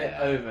 it is a bit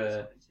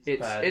over.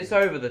 It's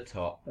over the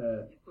top.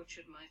 You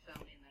butchered my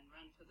family and then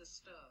ran for the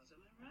stars,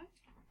 am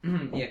I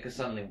right? Yeah, because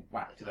suddenly,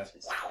 whack, that's...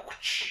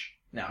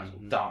 Now it's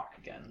all dark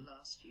again.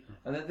 Last year.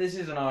 And this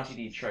is an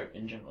RTD trope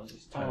in general, it's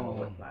just tonal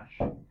whiplash.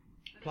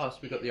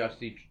 Plus, we got the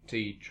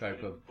RTD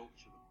trope of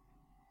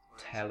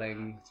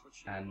telling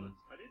and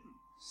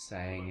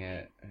saying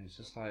it, and it's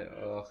just like,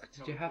 ugh,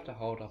 did you have to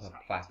hold up a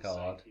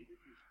placard?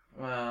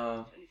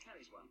 Well... Only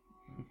carries one.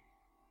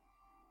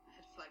 I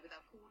had to fly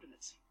without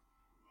coordinates.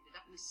 Ended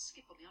up in a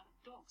skip on the Isle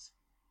of Dogs.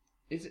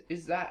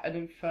 Is that an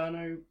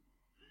Inferno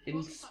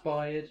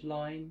inspired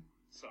line?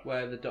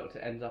 Where the Doctor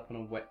ends up on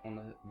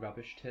a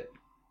rubbish tip?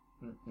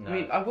 No. I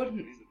mean, I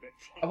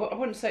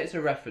wouldn't say it's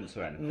a reference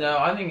or anything. No,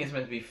 I think it's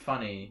meant to be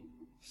funny.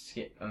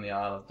 Skip on the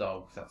Isle of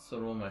Dogs. That's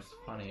sort of almost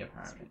funny,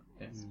 apparently.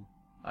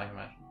 I can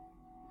imagine.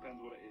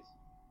 Depends what it is.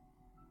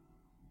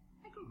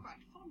 I grew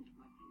quite fond of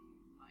my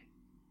life.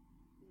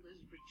 All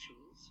those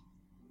rituals,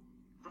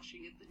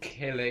 brushing at the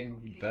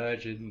Killing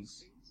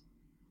virgins.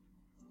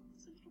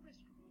 It's a little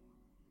restaurant,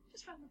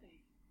 just round the bay.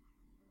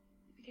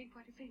 It became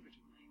quite a favourite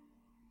of mine.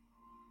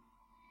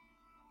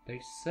 They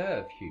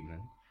serve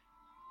human.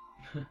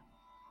 Is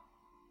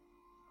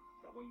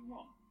that what you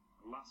want?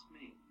 A last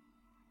meal?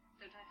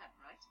 Don't I have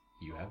rights?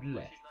 You have She's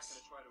left. not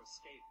going to try to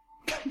escape.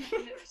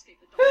 You'll never escape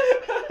the dog.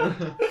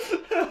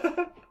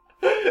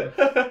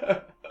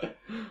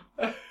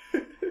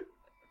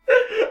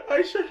 I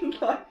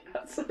shouldn't like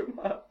that so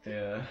much.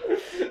 Yeah.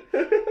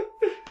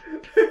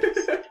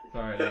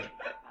 Sorry, Nick.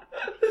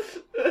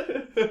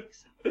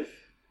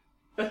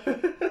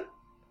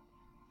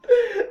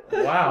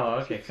 Wow,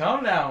 okay,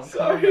 calm down.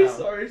 Calm down.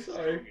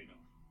 Sorry.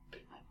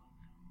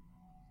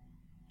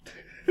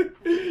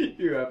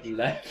 You have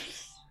left.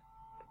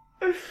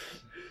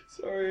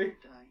 Sorry.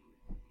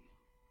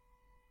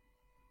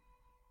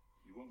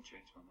 You won't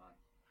change my mind.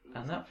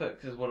 And that,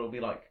 folks, is what it'll be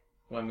like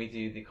when we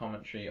do the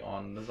commentary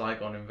on the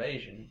Zygon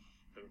invasion.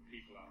 There are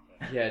people out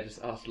there. Yeah,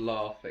 just us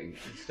laughing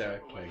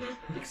hysterically.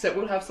 Except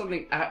we'll have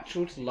something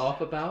actual to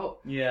laugh about,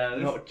 Yeah,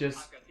 not just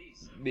I've got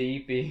these. me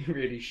being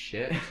really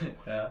shit.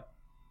 yeah.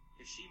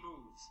 If she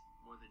moves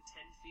more than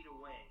 10 feet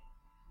away,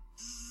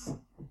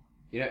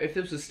 You know, if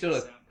this was still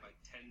a Sound like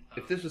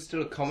 10,000. if this was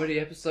still a comedy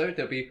episode,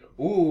 there'd be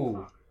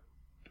ooh.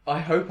 I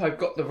hope I've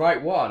got the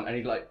right one, and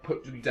he'd like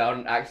put them down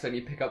and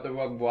accidentally pick up the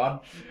wrong one,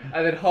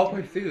 and then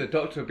halfway through the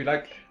doctor would be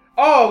like,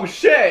 "Oh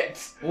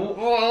shit!"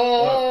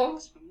 Oh.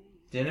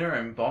 Dinner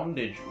and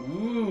bondage.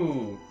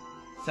 Ooh.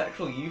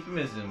 Sexual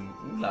euphemism.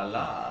 Ooh la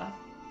la.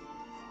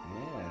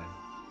 Yeah.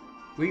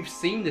 We've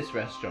seen this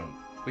restaurant.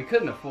 We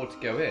couldn't afford to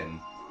go in.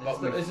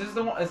 Is this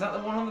the one? Is that the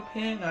one on the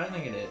pier? No, I don't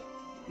think it is.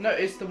 No,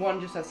 it's the one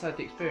just outside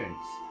the Experience,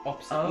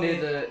 opposite near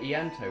the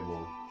Ianto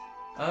wall.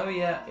 Oh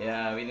yeah,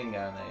 we didn't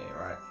go in there. You're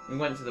right. We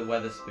went to the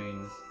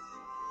Weatherspoons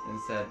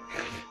instead.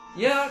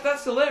 Yeah,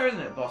 that's still there, isn't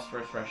it?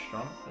 Bosphorus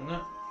Restaurant, isn't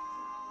it?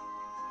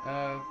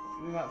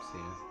 We might have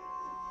seen it.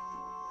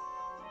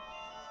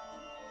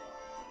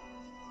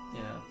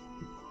 Yeah.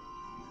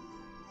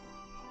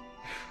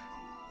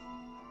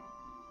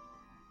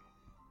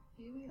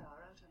 here we are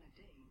out on a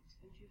date, and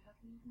you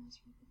haven't even asked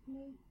me what the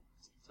name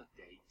is. It's a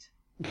date.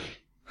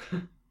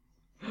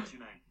 What's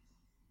your name?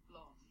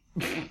 Blonde.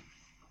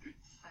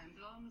 I'm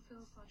Blonde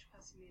Phil Fudge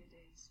Passimir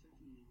Day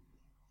Slovene.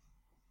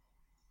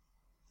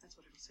 That's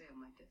what it'll say on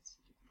my death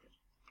certificate.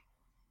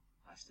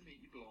 Nice to meet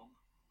you, Blonde.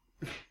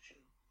 Sure.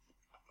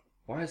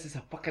 Why is this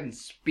a fucking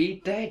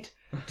speed date?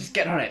 Just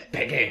get on it,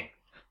 piggy!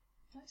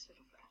 Nice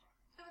little flat.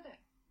 Over there.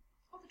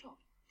 On the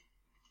top.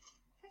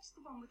 That's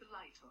the one with the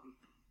light on.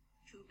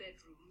 2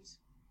 bedrooms.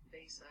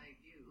 Bayside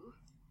view.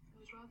 I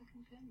was rather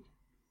content.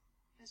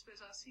 I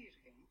suppose I'll see it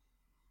again.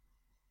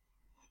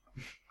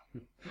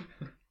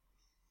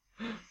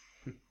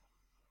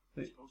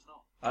 I suppose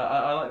not.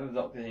 I like the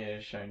Doctor here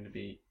is shown to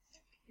be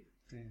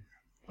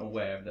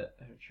aware of her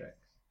tricks.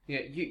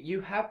 Yeah,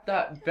 you have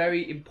that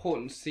very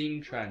important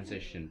scene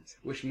transition,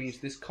 which means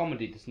this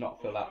comedy does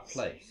not feel out of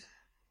place.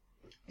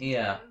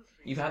 Yeah,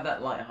 you've had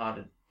that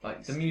light-hearted.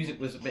 Like the music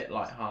was a bit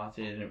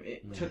light-hearted, and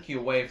it took you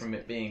away from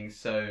it being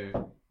so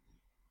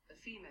A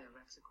female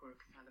Raxacoric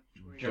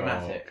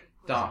dramatic,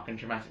 dark and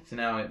dramatic. So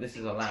now this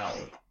is allowed.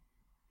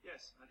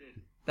 Yes, I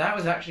did. That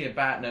was actually a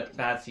bad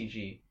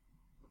CG.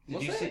 Did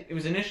Was you it? see? It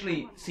was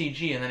initially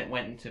CG and then it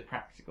went into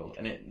practical,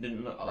 and it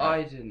didn't look I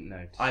right. didn't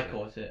notice. I it.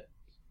 caught it.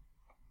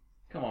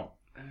 Come on.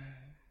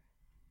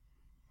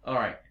 All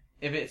right.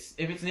 If it's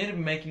near to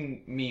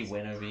making me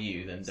win over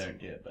you, then don't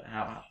do it. But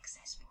how?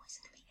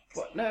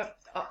 What? No,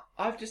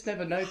 I've just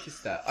never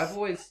noticed that. I've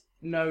always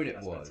known it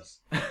was.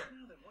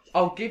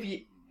 I'll give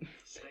you.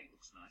 Steak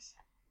looks nice.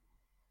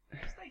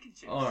 Steak and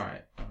chips. All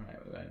right, we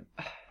won't.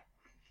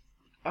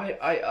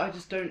 I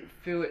just don't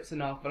feel it's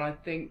enough, and I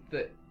think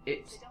that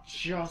it's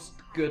just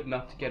good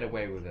enough to get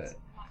away with it.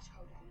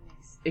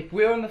 If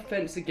we're on the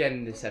fence again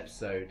in this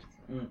episode,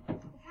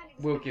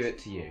 we'll give it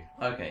to you.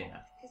 Okay. Yeah.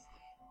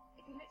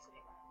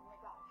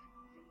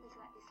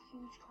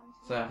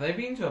 So have they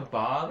been to a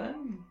bar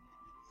then?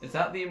 Is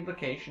that the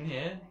implication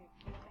here?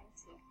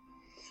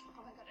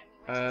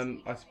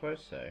 I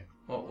suppose so.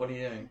 What are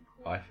you doing?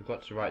 I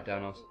forgot to write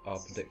down our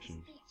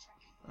predictions.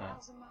 Oh.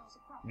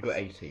 You got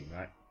 18,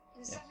 right?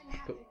 Yes.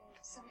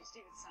 Something to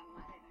do with sun,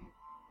 I don't know.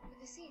 But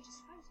the sea had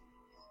just frozen.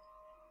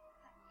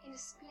 In a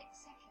split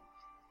second.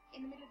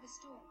 In the middle of the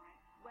storm,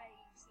 right?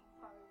 Waves and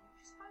foam,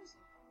 just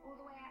frozen. All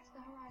the way out to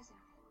the horizon.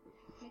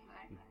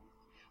 Midnight.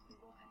 We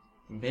walk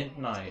underneath.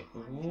 Midnight.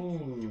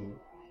 Ooh.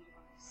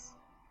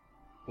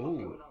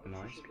 Ooh,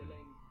 nice.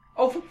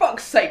 Oh, for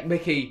fuck's sake,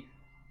 Mickey!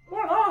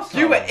 What an arsehole.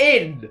 You were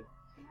in!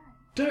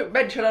 Don't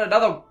mention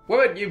another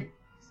woman, you...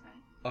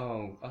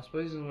 Oh, I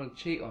suppose he doesn't want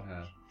to cheat on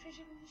her.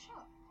 Treasure in the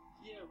shop.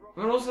 Yeah, Rob.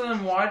 But also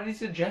then why did he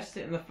suggest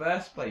it in the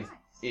first place,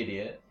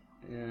 idiot?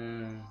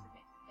 Yeah.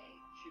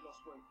 She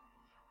lost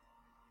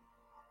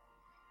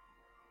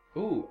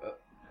weight. Ooh,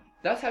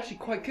 that's actually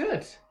quite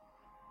good.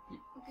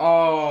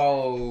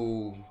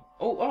 Oh,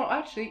 Oh,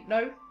 actually,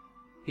 no.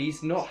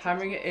 He's not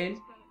hammering it in.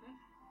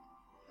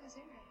 Was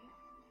it really?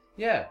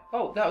 Yeah.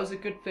 Oh, that was a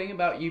good thing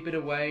about you been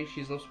away.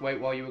 She's lost weight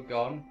while you were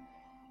gone.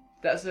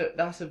 That's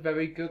a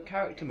very good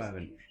character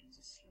moment.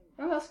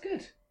 Oh, that's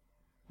good.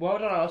 Well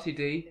done,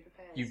 RTD.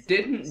 You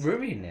didn't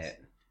ruin it.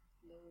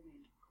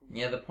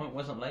 Yeah, the point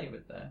wasn't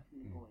laboured there.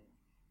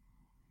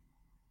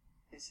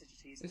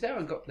 If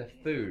everyone got their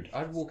food,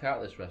 I'd walk out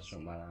of this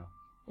restaurant by now.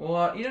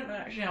 Well, you don't know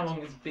actually how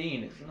long it's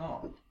been. It's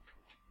not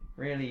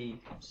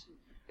really...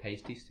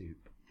 Tasty soup.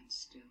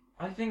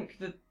 I think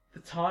that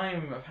the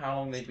time of how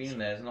long they've been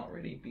there has not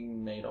really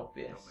been made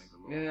obvious.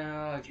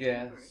 Yeah, I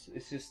guess.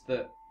 It's just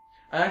that...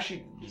 And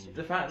actually,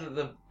 the fact that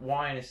the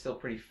wine is still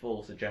pretty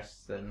full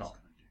suggests they're not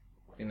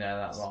been there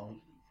that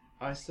long.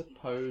 I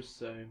suppose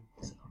so.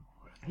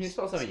 I mean, it's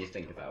not something you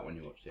think about when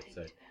you watch it,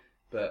 so...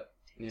 But,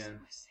 yeah.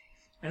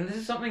 And this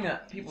is something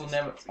that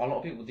a lot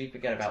of people do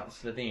forget about the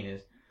Slovene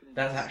is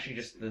that's actually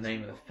just the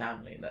name of the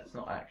family. That's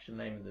not actually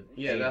the name of the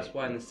Yeah, baby. that's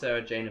why in the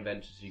Sarah Jane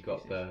Adventures you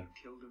got the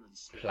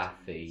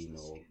Plathine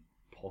or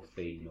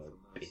Pothine or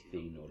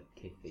Bithine or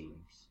Kithine.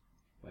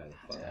 Where the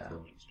fuck they're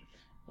called.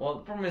 Well,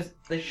 the problem is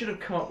they should have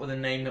come up with a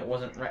name that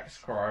wasn't Rex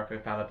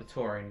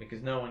Chlorophalapatorium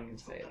because no one can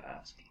say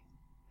that.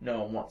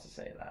 No one wants to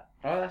say that.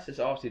 Oh, that's just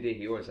RTD.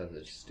 He always has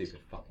such a stupid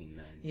fucking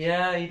name.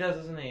 Yeah, he does,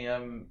 doesn't he?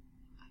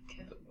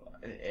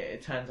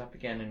 It turns up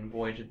again in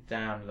Voyage of the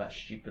Damned, that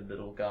stupid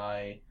little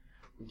guy.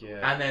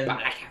 Yeah. And then...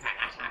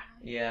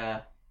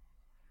 yeah.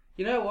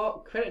 You know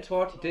what? Credit to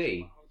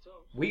RTD.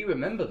 We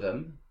remember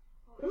them.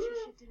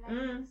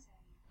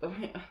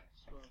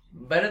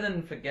 Better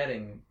than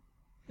forgetting.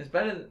 It's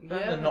better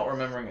than not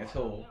remembering at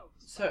all.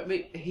 So, I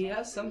mean, he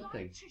has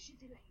something.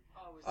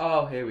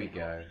 Oh, here we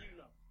go.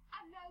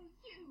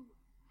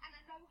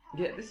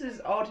 Yeah, this is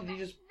RTD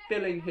just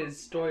filling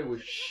his story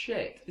with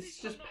shit. This is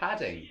just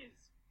padding.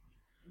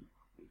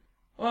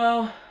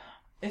 Well,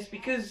 it's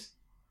because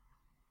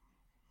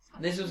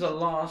this was a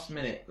last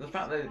minute. The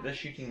fact that they're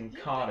shooting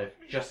Cardiff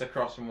just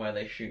across from where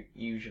they shoot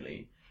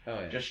usually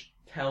just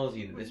tells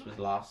you that this was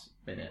last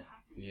minute.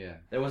 Yeah.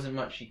 There wasn't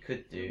much he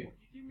could do.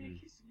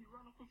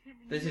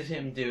 This is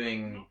him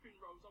doing...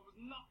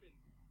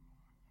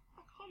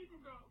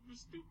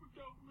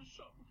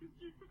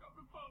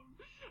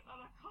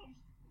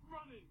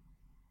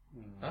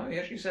 Oh, he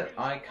actually said,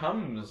 I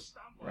comes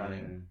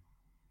running.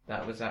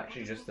 That was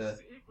actually just a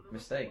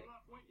mistake.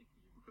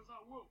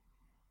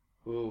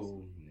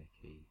 Ooh,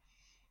 Nicky.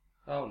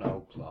 Oh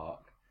no,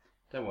 Clark.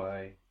 Don't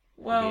worry.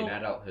 Well, You'll be in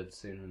adulthood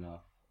soon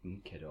enough.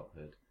 And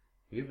kidulthood.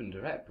 Even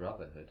direct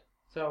brotherhood.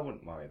 So I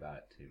wouldn't worry about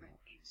it too much.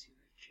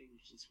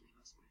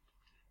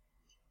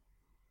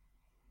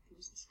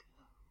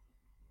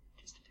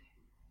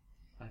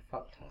 I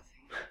fucked her.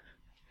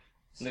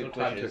 Still Luke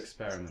time to wishes.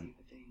 experiment.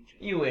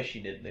 You wish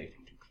you did, Luke.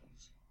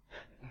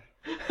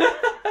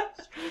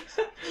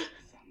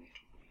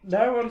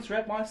 No one's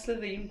read my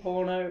Slovene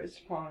porno, it's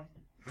fine.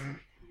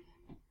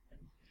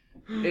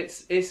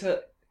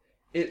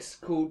 It's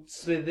called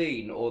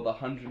Slovene or the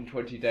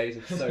 120 Days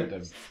of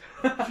Sodom.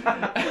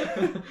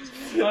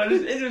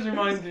 It just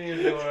reminds me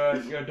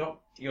of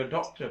your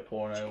doctor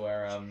porno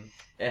where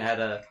it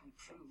had a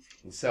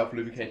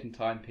Self-lubricating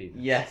time penis.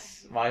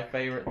 yes, my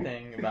favourite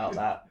thing about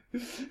that.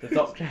 The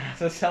doctor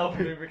has a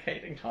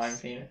self-lubricating time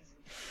penis.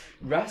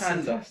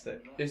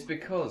 Fantastic. It's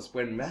because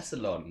when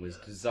Rassilon was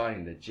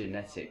designing the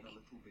genetic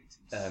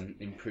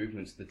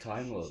improvements to the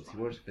Time Lords, he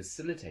wanted to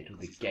facilitate all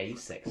the gay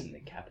sex in the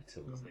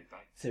capital.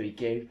 So he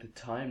gave the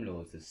Time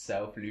Lords a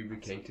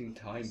self-lubricating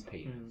time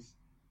penis.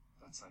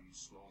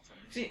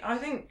 See, I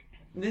think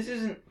this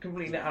isn't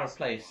completely out of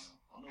place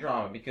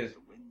drama because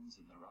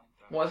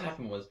what's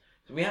happened was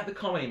we had the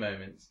comedy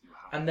moments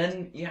and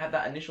then you had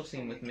that initial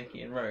scene with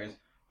Mickey and Rose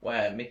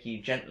where Mickey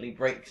gently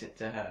breaks it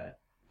to her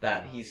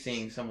that he's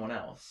seeing someone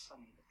else,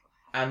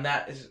 and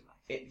that is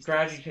it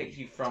gradually takes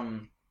you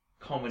from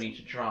comedy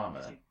to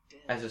drama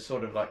as a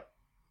sort of like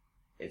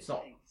it's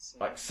not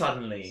like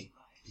suddenly,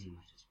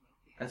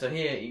 and so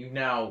here you've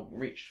now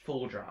reached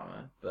full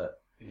drama,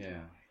 but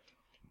Yeah.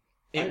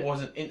 it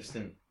wasn't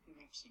instant.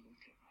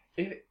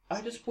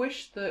 I just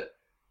wish that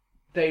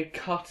they'd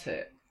cut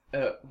it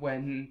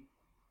when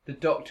the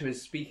Doctor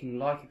is speaking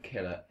like a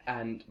killer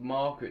and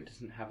Margaret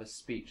doesn't have a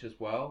speech as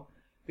well,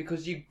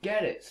 because you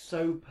get it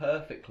so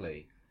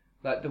perfectly,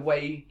 like the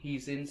way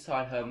he's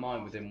inside her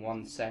mind within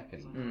 1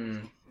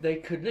 second. They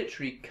could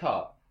literally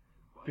cut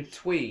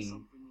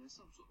between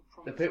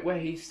the bit where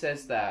he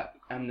says that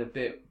and the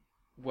bit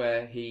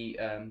where he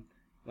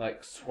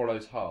like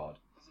swallows hard,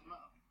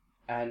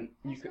 and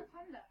you'd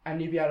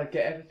be able to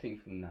get everything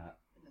from that.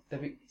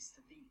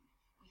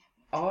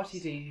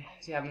 RTD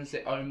hammers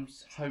it home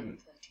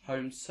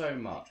so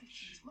much.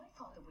 My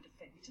father would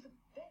offend me to the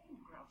very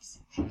grouse.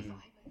 If I'm a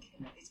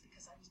killer, it's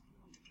because I was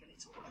born to kill.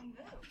 It's all I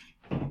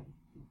know.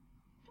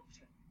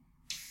 Doctor,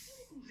 you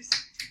didn't listen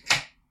to me.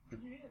 Can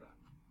you hear that?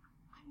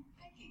 I'm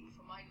begging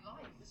for my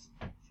life.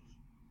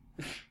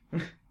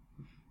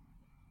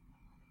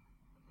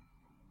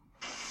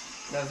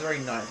 That was very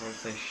nice. I would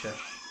say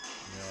shush.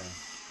 Yeah.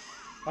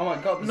 Oh my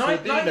god, the Ninth-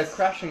 Sardine are ninth-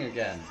 crashing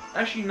again.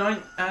 Actually,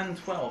 9th and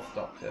 12th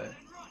Doctor.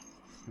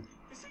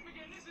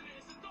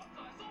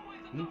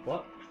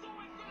 What?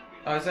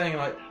 I was saying,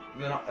 like,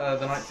 the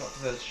 9th Doctor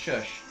says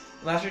shush.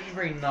 Well, that's actually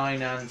very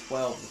 9 and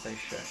 12 to say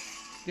shush.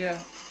 Yeah.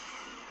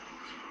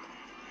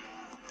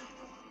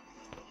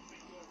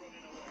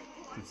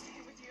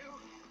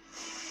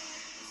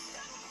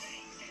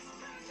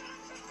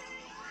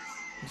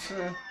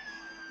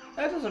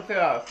 That doesn't feel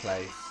out of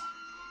place.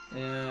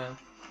 Yeah.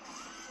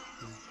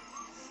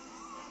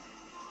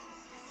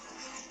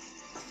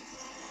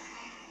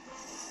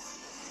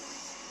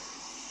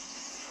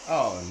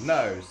 Oh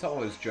no,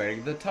 someone's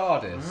draining the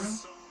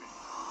TARDIS.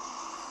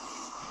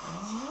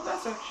 Oh,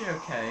 that's actually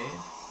okay.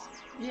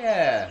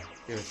 Yeah.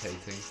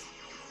 Irritating.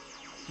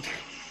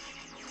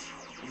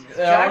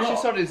 There I are actually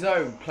not- saw his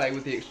own play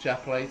with the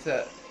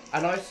extrapolator,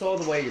 and I saw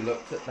the way he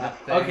looked at that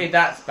thing. Okay,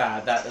 that's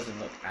bad. That doesn't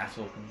look at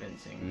all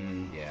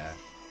convincing. Yeah.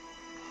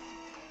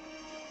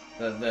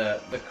 The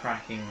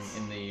cracking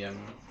in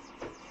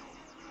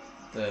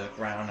the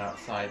ground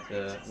outside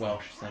the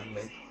Welsh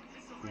Assembly.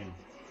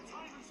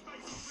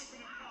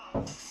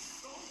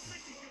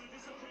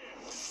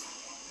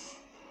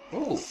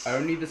 Ooh,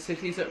 only the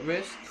city's at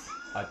risk?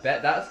 I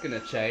bet that's gonna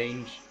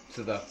change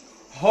to the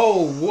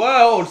whole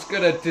world's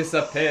gonna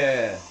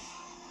disappear!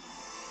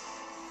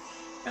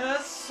 And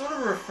that's sort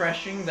of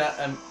refreshing that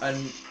a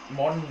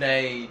modern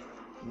day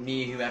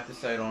New Who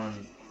episode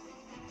on,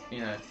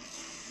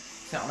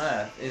 set on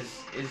Earth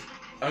is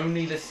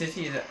only the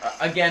city that...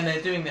 again,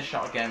 they're doing this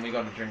shot again. We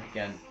got to drink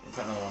again. We've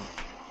got another one.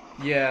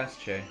 Yeah, that's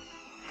true.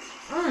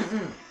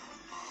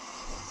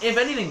 If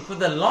anything,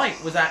 the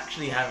light was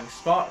actually having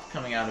sparks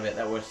coming out of it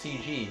that were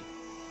CG.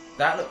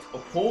 That looked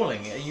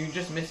appalling. You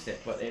just missed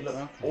it, but it looked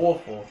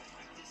awful.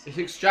 It's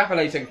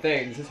extrapolating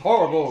things. It's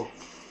horrible.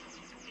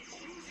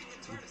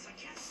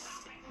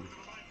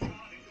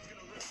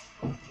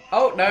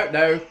 Oh,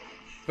 no.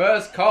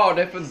 First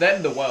Cardiff and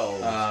then the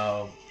world.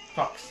 Oh,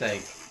 fuck's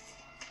sake.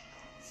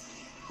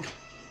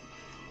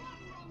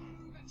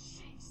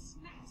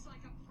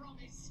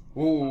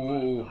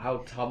 Ooh, how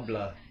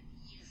Tumblr.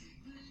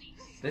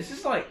 This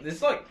is like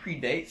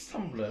predates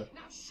Tumblr.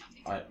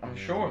 I'm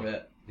sure of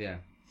it. Yeah.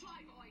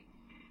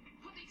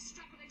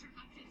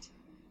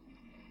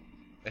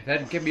 And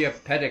then give me a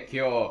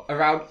pedicure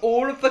around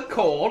all of the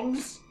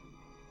corns.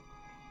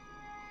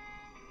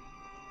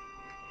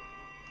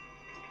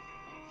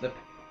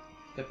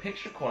 The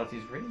picture quality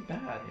is really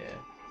bad here.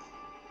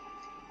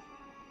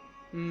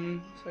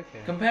 It's okay.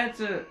 Compared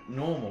to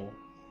normal.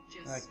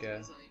 I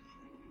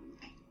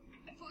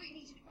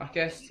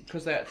guess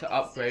because they had to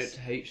upgrade it to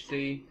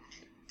HD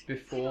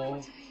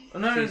before Oh,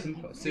 no,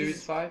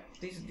 Series 5.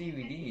 These are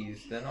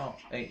DVDs. They're not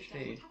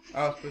HD.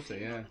 Oh, I suppose so,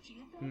 yeah.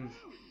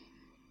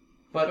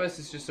 But this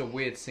is just a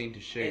weird scene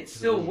to shoot. It's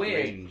still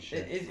weird. Range.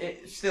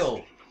 It's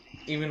still,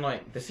 even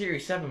like the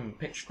Series 7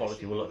 picture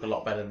quality will look a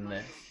lot better than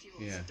this.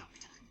 Yeah.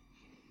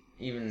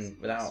 Even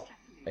without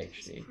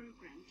HD.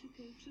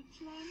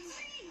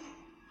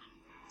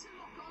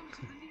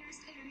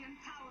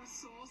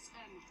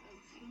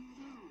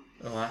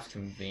 Oh, that's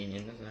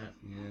convenient, isn't it?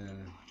 Yeah.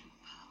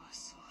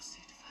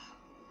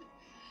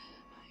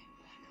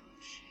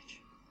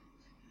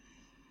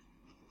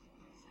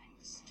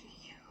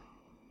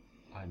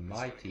 I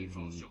might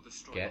even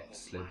get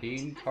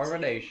Sladine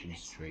Coronation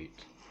Street.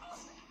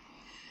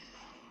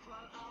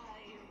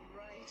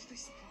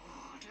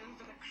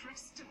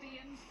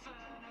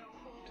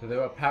 To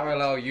the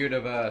parallel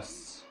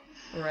universe.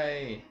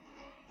 Hooray!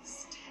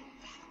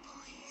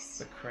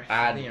 The crest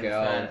Bad of the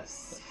girl.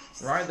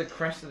 Inferno. Right, the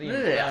crest of the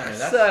Inferno.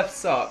 That's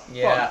Surf's Up.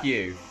 Yeah. Fuck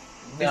you.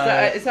 No.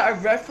 Is that a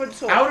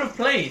reference or... Out of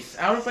place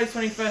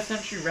 21st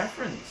century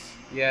reference.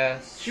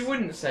 Yes. She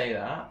wouldn't say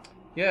that.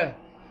 Yeah.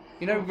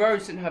 You know,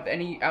 Rose didn't have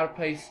any out of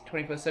place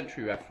 21st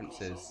century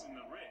references.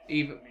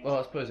 Even, well,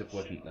 I suppose it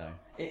wouldn't though.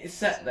 It's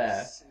set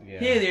there. Yeah.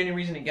 Here, the only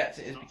reason it gets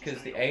it is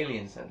because the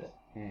alien said it.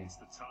 It's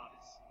the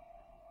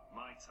TARDIS.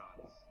 My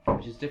TARDIS.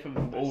 Which is different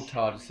from all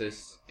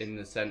TARDISes in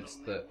the sense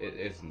that it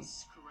isn't.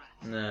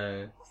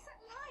 No. What's that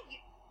like?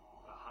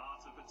 The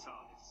heart of the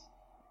TARDIS.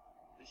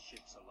 This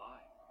ship's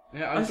alive.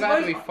 Yeah, I I'm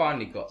glad that we suppose-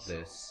 finally got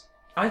this.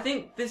 I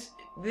think this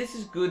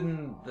is good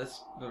in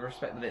the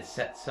respect that it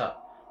sets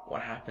up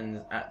what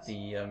happens at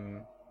the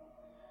in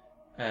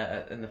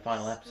the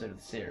final episode of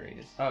the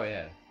series. Oh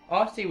yeah.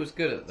 RT was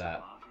good at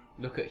that.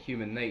 Look at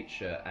human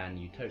nature and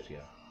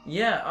Utopia.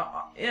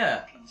 Yeah,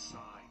 yeah. Inside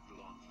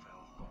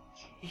Blonfell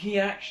Lodge. He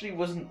actually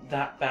wasn't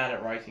that bad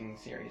at writing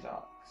series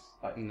arcs.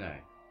 Like, No.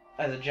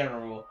 as a general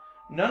rule,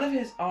 none of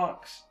his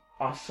arcs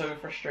are so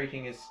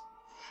frustrating as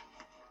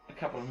a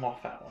couple of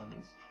Moffat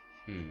ones.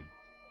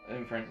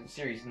 And for instance,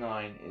 Series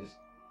 9 is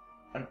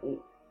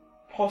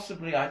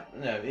possibly,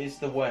 is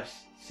the worst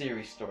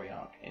series story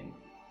arc in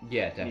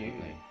Yeah,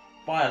 definitely.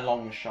 by a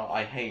long shot.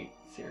 I hate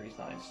Series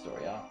 9's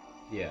story arc.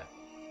 Yeah.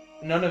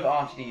 None of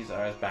RTD's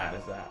are as bad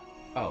as that.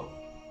 Oh.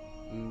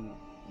 No,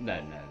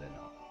 they're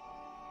not.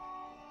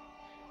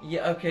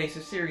 Yeah, okay,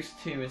 so Series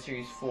 2 and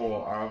Series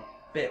 4 are a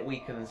bit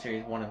weaker than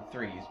Series 1 and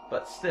 3's,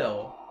 but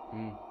still,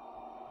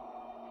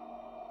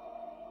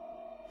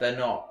 they're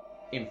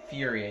not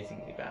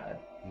infuriatingly bad.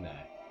 No.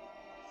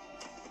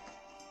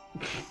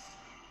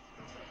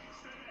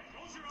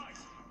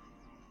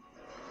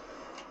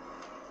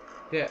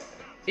 Yeah.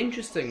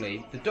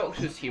 Interestingly, the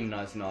Doctor's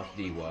humanising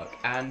RTD work,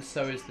 and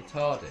so is the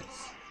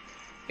TARDIS.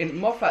 In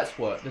Moffat's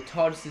work, the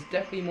TARDIS is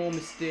definitely more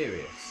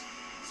mysterious.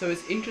 So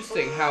it's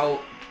interesting how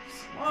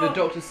the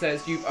Doctor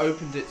says you've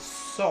opened its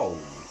soul.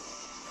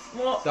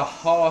 What? The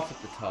heart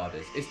of the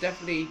TARDIS is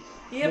definitely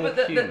more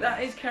human.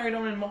 That is carried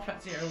on in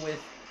Moffat's era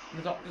with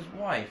the Doctor's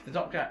wife. The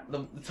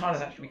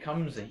TARDIS actually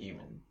becomes a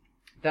human.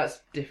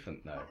 That's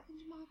different though. What happened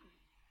to Margaret?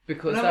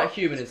 Because No, that but-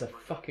 human is a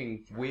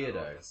fucking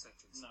weirdo.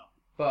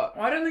 But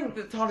I don't think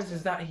the TARDIS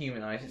is that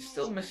humanised. It's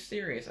still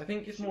mysterious. I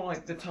think it's more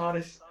like the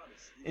TARDIS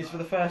is for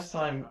the first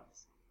time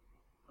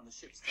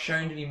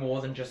shown to be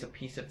more than just a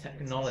piece of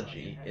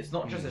technology. It's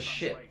not just a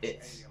ship,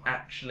 it's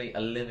actually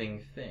a living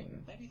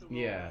thing.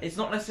 yeah. It's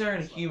not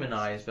necessarily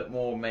humanised, but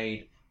more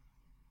made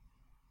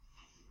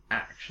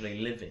actually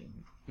living.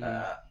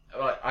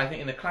 I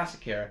think in the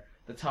classic era,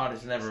 the TARDIS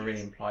is never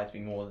really implied to be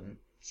more than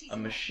a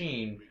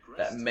machine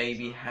that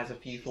maybe has a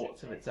few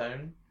thoughts of its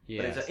own.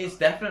 Yeah. But it's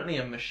definitely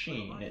a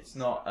machine. It's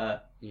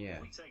not Yeah.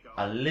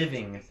 a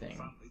living thing.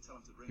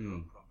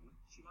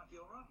 She might be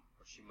alright,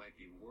 or she might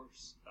be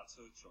worse. That's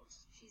her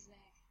choice. She's an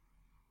egg.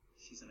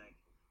 She's an egg.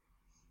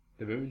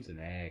 The moon's an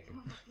egg. Come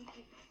on, look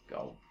at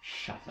God,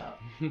 shut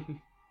up.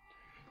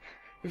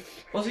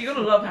 Also, you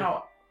gotta love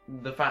how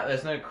the fact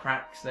there's no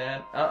cracks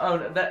there.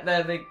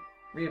 There they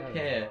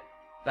reappear.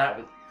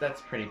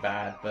 That's pretty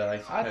bad, but I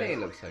suppose I think it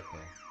looks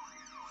okay.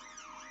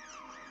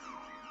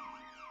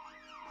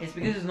 it's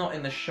because it's not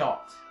in the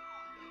shot.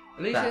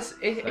 At least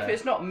That- if there.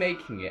 it's not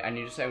making it and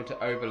you're just able to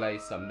overlay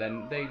some,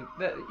 then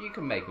you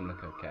can make them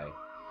look okay.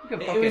 You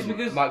can It fucking was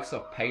because-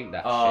 Microsoft Paint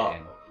that Oh.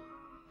 shit in.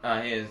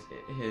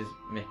 Here's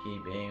Mickey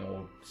being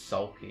all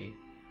sulky,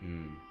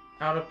 Hmm.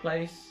 out of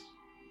place.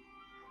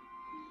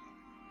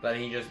 That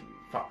he just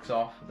fucks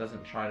off,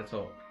 doesn't try to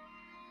talk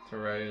to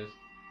Rose.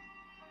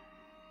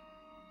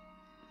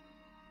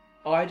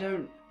 I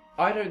don't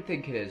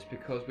think it is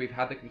because we've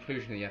had the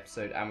conclusion of the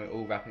episode and we're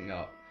all wrapping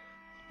up.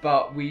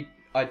 But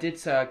I did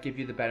say I'd give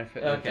you the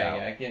benefit of the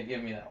doubt. Okay, yeah,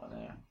 give me that one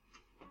there.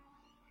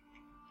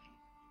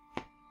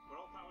 We're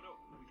all powered up.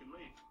 We can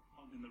leave.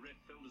 Pumping the rift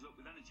filled us up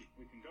with energy.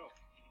 We can go.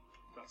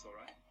 That's all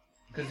right.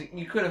 Because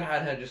you could have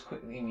had her just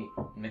quickly meet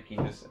Mickey.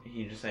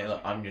 He just say,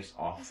 "Look, I'm just It's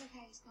off.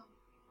 okay, it's gone.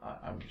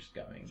 I'm just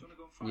going," Do you want to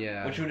go and find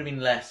Yeah. which would have been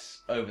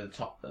less over the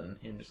top than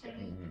him just going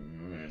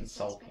and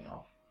sulking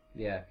off.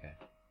 Yeah, okay.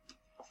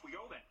 Off we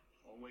go then.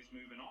 Always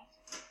moving on.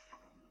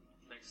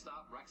 Next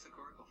stop,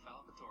 Rexacorical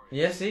Falcatorius.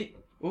 Yeah, see,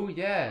 Oh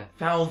yeah.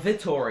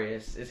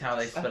 Falvitorius is how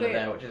they spell it think-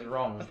 there, which is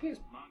wrong. I think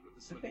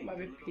it might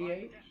be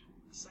PH.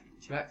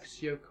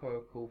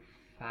 Raxiocoracal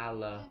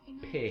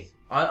Phalapi.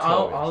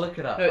 I'll look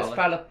it up. No, it's I'll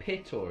look-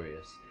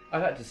 Phalapitorius.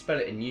 I've had to spell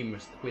it in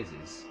numerous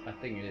quizzes. I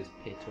think it is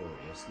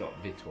Pitorius, not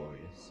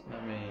Vitorius.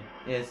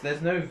 Yes,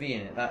 there's no V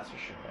in it, that's for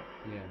sure.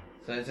 Yeah.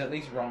 So it's at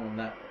least wrong in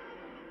that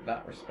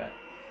respect.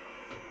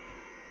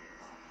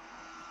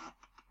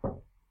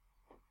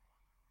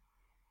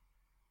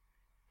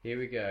 Here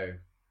we go.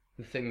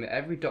 The thing that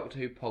every Doctor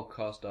Who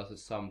podcast does at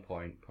some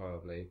point,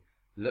 probably,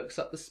 looks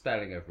up the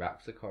spelling of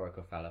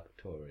Raxacorical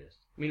Phalapitorius.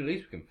 I mean, at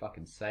least we can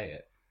fucking say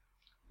it.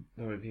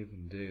 Not many people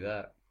can do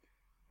that.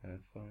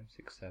 5,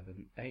 6,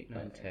 7, 8,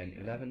 9, 10,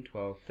 11,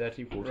 12,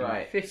 13, 14,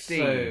 Right,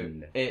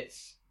 15. so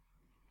it's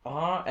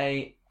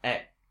Raxacorius.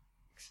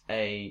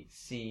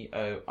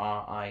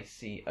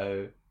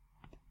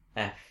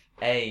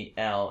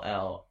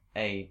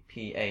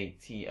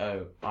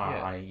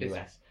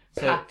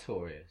 So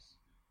Patorius.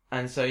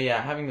 and so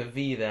yeah, having the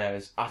V there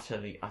is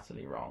utterly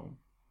wrong.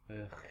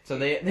 Ugh. So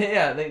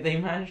they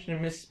managed to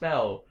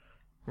misspell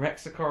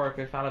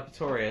Rexacorical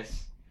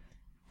Phalapitorius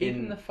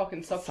Even in the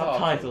fucking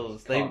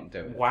subtitles. They can't do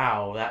it.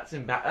 wow, that's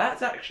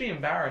actually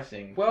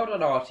embarrassing. Well done,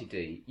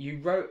 RTD. You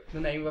wrote the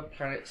name of a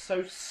planet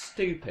so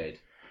stupid,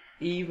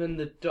 even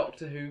the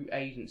Doctor Who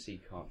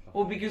agency can't.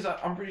 Well, because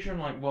I'm pretty sure in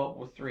like World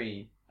War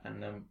III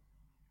and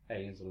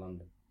Aliens of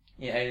London.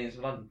 yeah, Aliens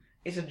of London.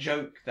 It's a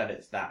joke that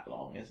it's that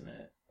long, isn't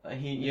it?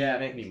 Yeah,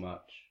 pretty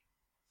much.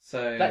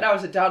 So That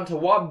narrows it down to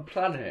one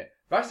planet.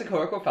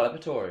 Raxacorical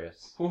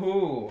Phalapitorius.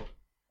 woohoo!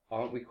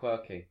 Aren't we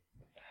quirky?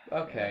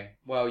 Okay,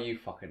 well, you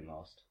fucking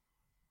lost.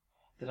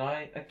 Did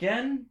I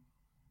again?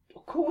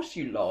 Of course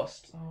you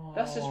lost.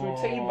 That's just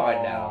routine by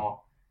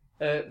now.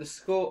 The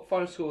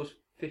final score was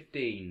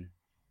 15.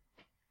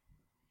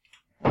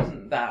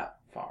 Wasn't that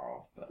far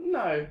off, but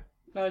No,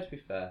 to be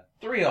fair.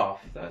 3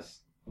 off.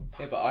 That's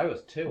Yeah, but I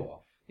was 2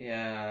 off.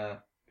 yeah.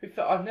 To be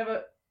fair,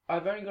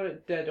 I've only got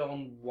it dead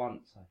on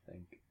once, I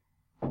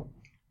think.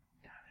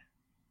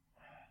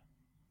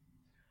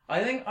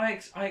 I think I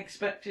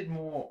expected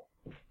more.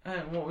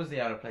 What was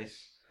the out of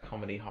place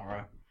comedy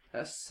horror?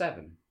 That's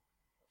 7.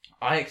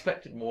 I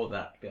expected more of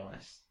that, to be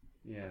honest.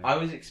 Yeah. I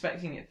was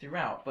expecting it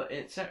throughout, but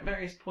it's at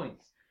various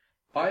points.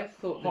 I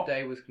thought the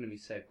day was going to be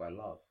Saved by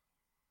Love.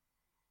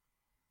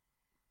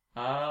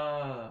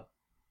 Ah.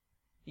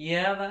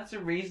 Yeah, that's a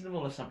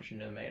reasonable assumption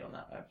to have made on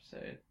that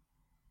episode.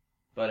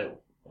 but it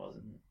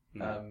wasn't.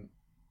 No.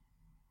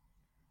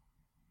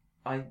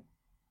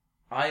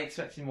 I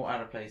expected more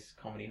out of place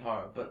comedy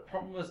horror, but the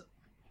problem was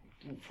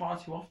far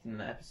too often in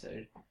the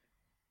episode,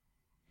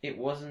 it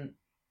wasn't.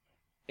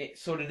 It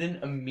sort of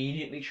didn't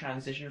immediately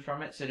transition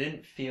from it, so it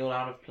didn't feel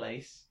out of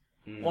place.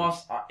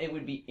 Whilst it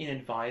would be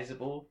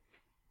inadvisable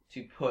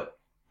to put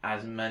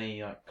as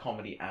many like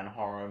comedy and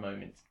horror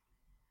moments,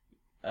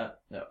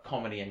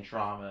 comedy and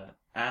drama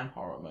and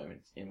horror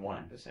moments in one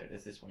episode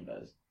as this one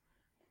does,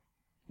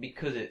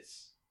 because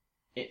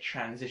it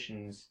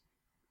transitions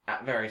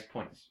at various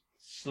points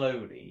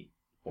slowly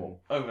or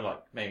over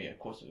like maybe a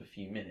course of a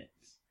few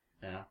minutes.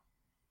 Yeah,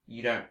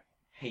 you don't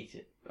hate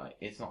it. Like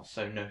it's not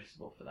so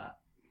noticeable for that.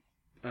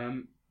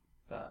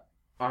 But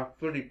I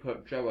fully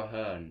put Joe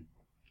Ahern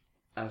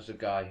as the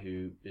guy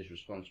who is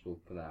responsible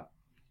for that.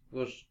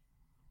 Because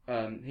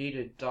he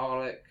did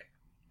Dalek,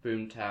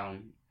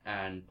 Boomtown,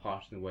 and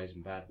Parting the Ways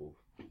and Bad Wolf.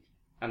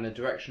 And the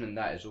direction in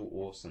that is all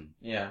awesome.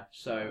 Yeah.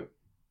 So,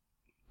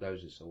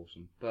 those is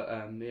awesome. But,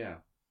 yeah.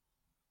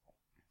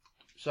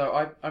 So,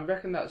 I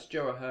reckon that's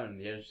Joe Ahern in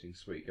the editing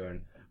suite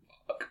going,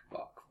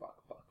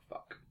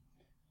 fuck.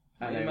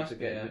 And able to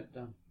get it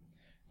done.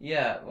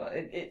 Yeah, well,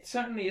 it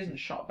certainly isn't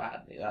shot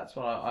badly. That's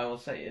what I will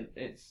say.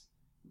 It's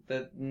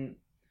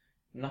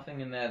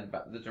nothing in there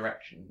about the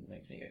direction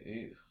makes me go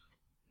ooh.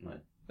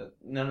 Like,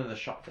 none of the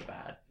shots are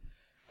bad.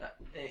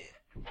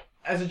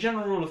 As a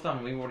general rule of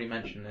thumb, we've already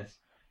mentioned this.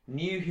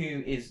 New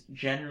Who is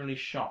generally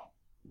shot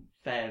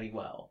fairly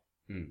well.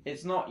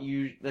 It's not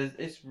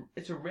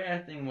it's a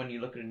rare thing when you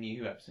look at a New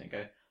Who episode and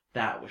go,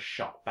 that was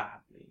shot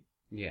badly.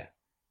 Yeah.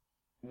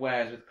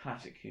 Whereas with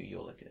classic Who,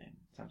 you'll look at it and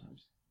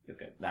sometimes you'll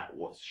go, that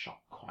was shot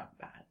quite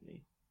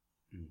badly.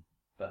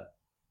 But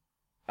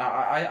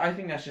I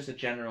think that's just a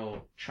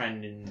general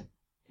trend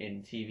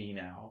in TV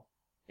now.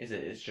 Is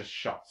that it's just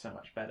shot so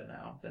much better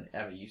now than it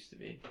ever used to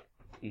be.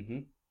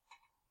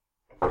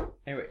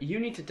 Anyway, you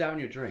need to down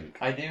your drink.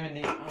 I do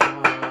indeed.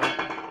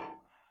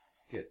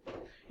 Good.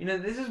 You know,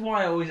 this is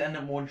why I always end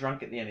up more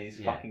drunk at the end of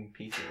these fucking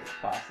pieces of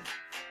bastards.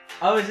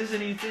 Oh, is this a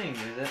new thing,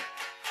 is it?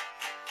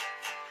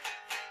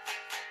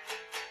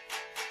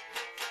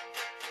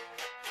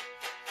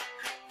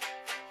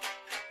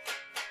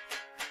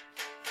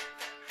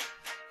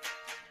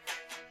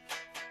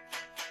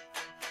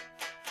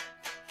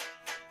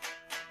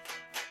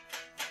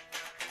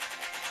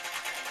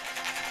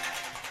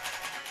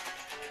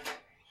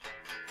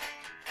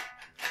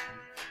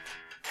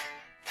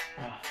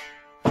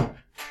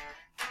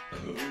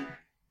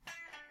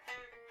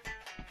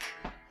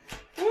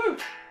 Woo!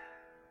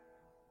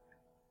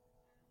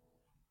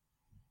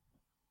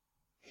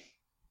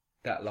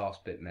 That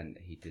last bit meant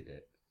that he did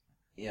it.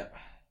 Yep.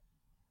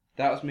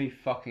 That was me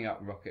fucking up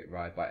Rocket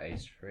Ride by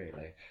Ace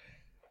Frehley.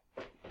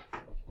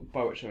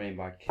 By which I mean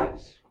by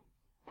Kiss.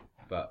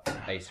 But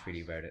Ace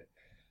Frehley wrote it.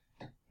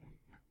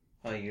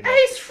 Oh, you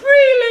Ace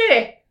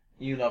Frehley!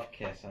 You love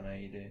Kiss, I know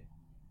you do.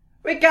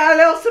 We got a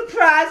little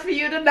surprise for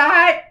you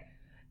tonight!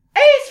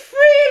 Ace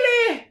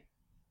Frehley!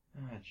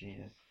 Oh,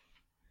 Jesus.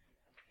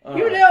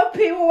 You little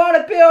people want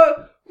to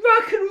build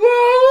rock and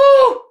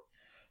roll!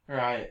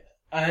 Right.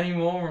 Any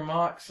more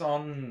remarks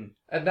on...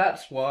 And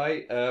that's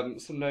why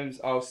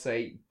sometimes I'll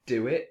say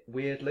do it,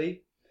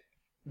 weirdly.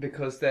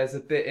 Because there's a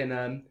bit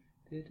in...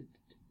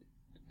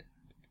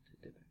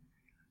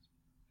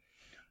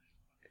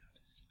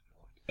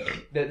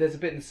 There's a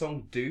bit in the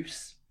song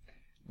Deuce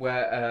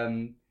where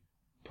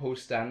Paul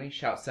Stanley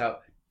shouts out,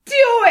 do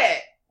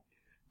it!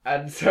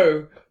 And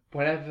so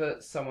whenever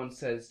someone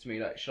says to me,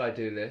 like, should I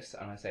do this?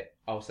 And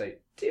I'll say,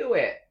 do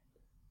it!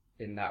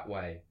 In that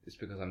way. It's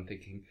because I'm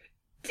thinking,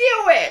 do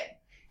it!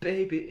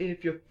 Baby,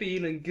 if you're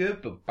feeling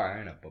good,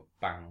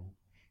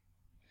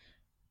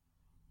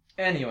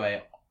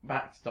 Anyway,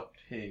 back to Doctor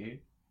Who.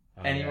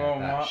 Oh, Any yeah, more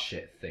that remarks?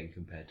 shit thing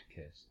compared to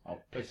Kiss. Oh,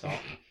 piss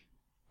off.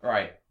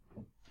 Right.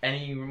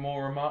 Any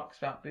more remarks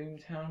about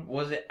Boomtown?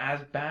 Was it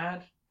as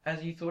bad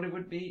as you thought it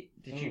would be?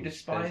 Did you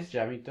despise? There's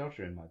Jammy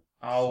Dodger in my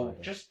Oh,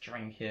 cider. just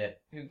drink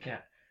it. Who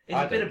cares? It's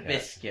I a bit don't of care.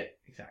 biscuit.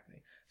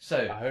 Exactly. So,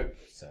 I hope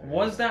so.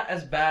 was that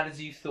as bad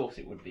as you thought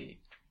it would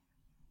be?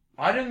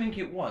 I don't think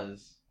it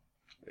was.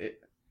 It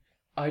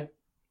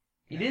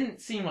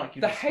didn't seem like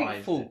you The despised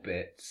hateful it.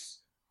 bits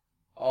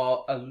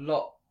are a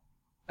lot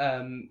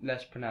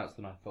less pronounced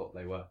than I thought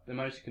they were. They're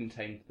mostly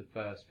contained to the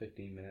first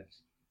 15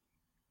 minutes.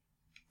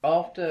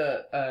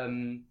 After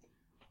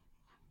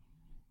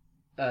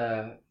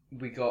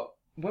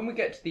when we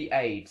get to the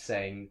aide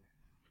saying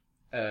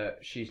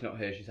she's not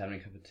here, she's having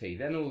a cup of tea,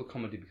 then all the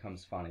comedy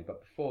becomes funny.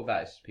 But before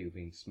that, it's just people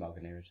being smug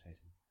and irritating.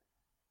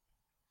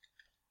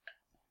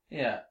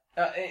 Yeah,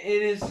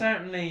 it is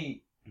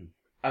certainly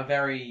a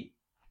very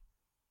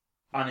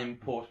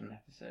unimportant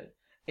episode.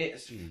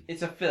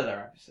 It's a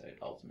filler episode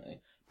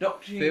ultimately.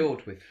 Doctor Who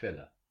Filled with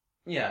filler.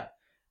 Yeah.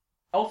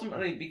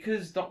 Ultimately,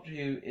 because Doctor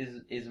Who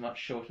is much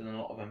shorter than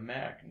a lot of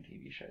American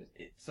TV shows,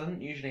 it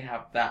doesn't usually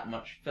have that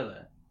much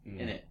filler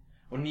in it.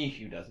 Or New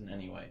Who doesn't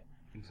anyway.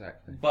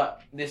 Exactly.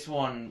 But this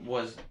one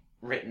was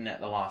written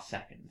at the last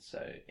second, so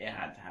it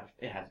had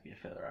to be a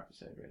filler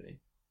episode, really.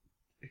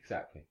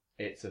 Exactly.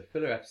 It's a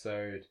filler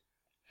episode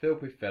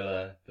filled with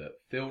filler that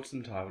filled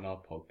some time on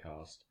our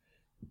podcast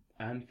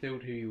and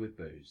filled you with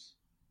booze.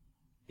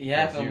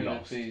 Yeah, Because you filled with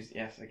lost. booze.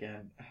 Yes,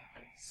 again.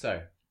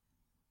 So,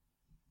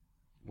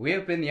 we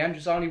have been the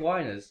Androzani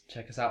Whiners.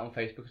 Check us out on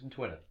Facebook and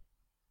Twitter.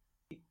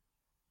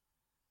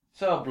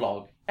 So a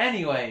blog.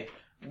 Anyway,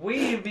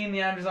 we've been the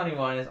Androzani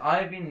Whiners.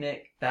 I've been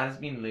Nick. That has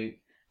been Luke.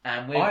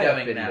 And we're I have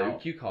going been now.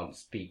 Luke. You can't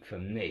speak for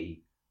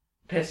me.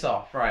 Piss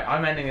off. Right,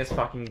 I'm ending this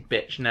fucking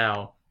bitch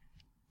now.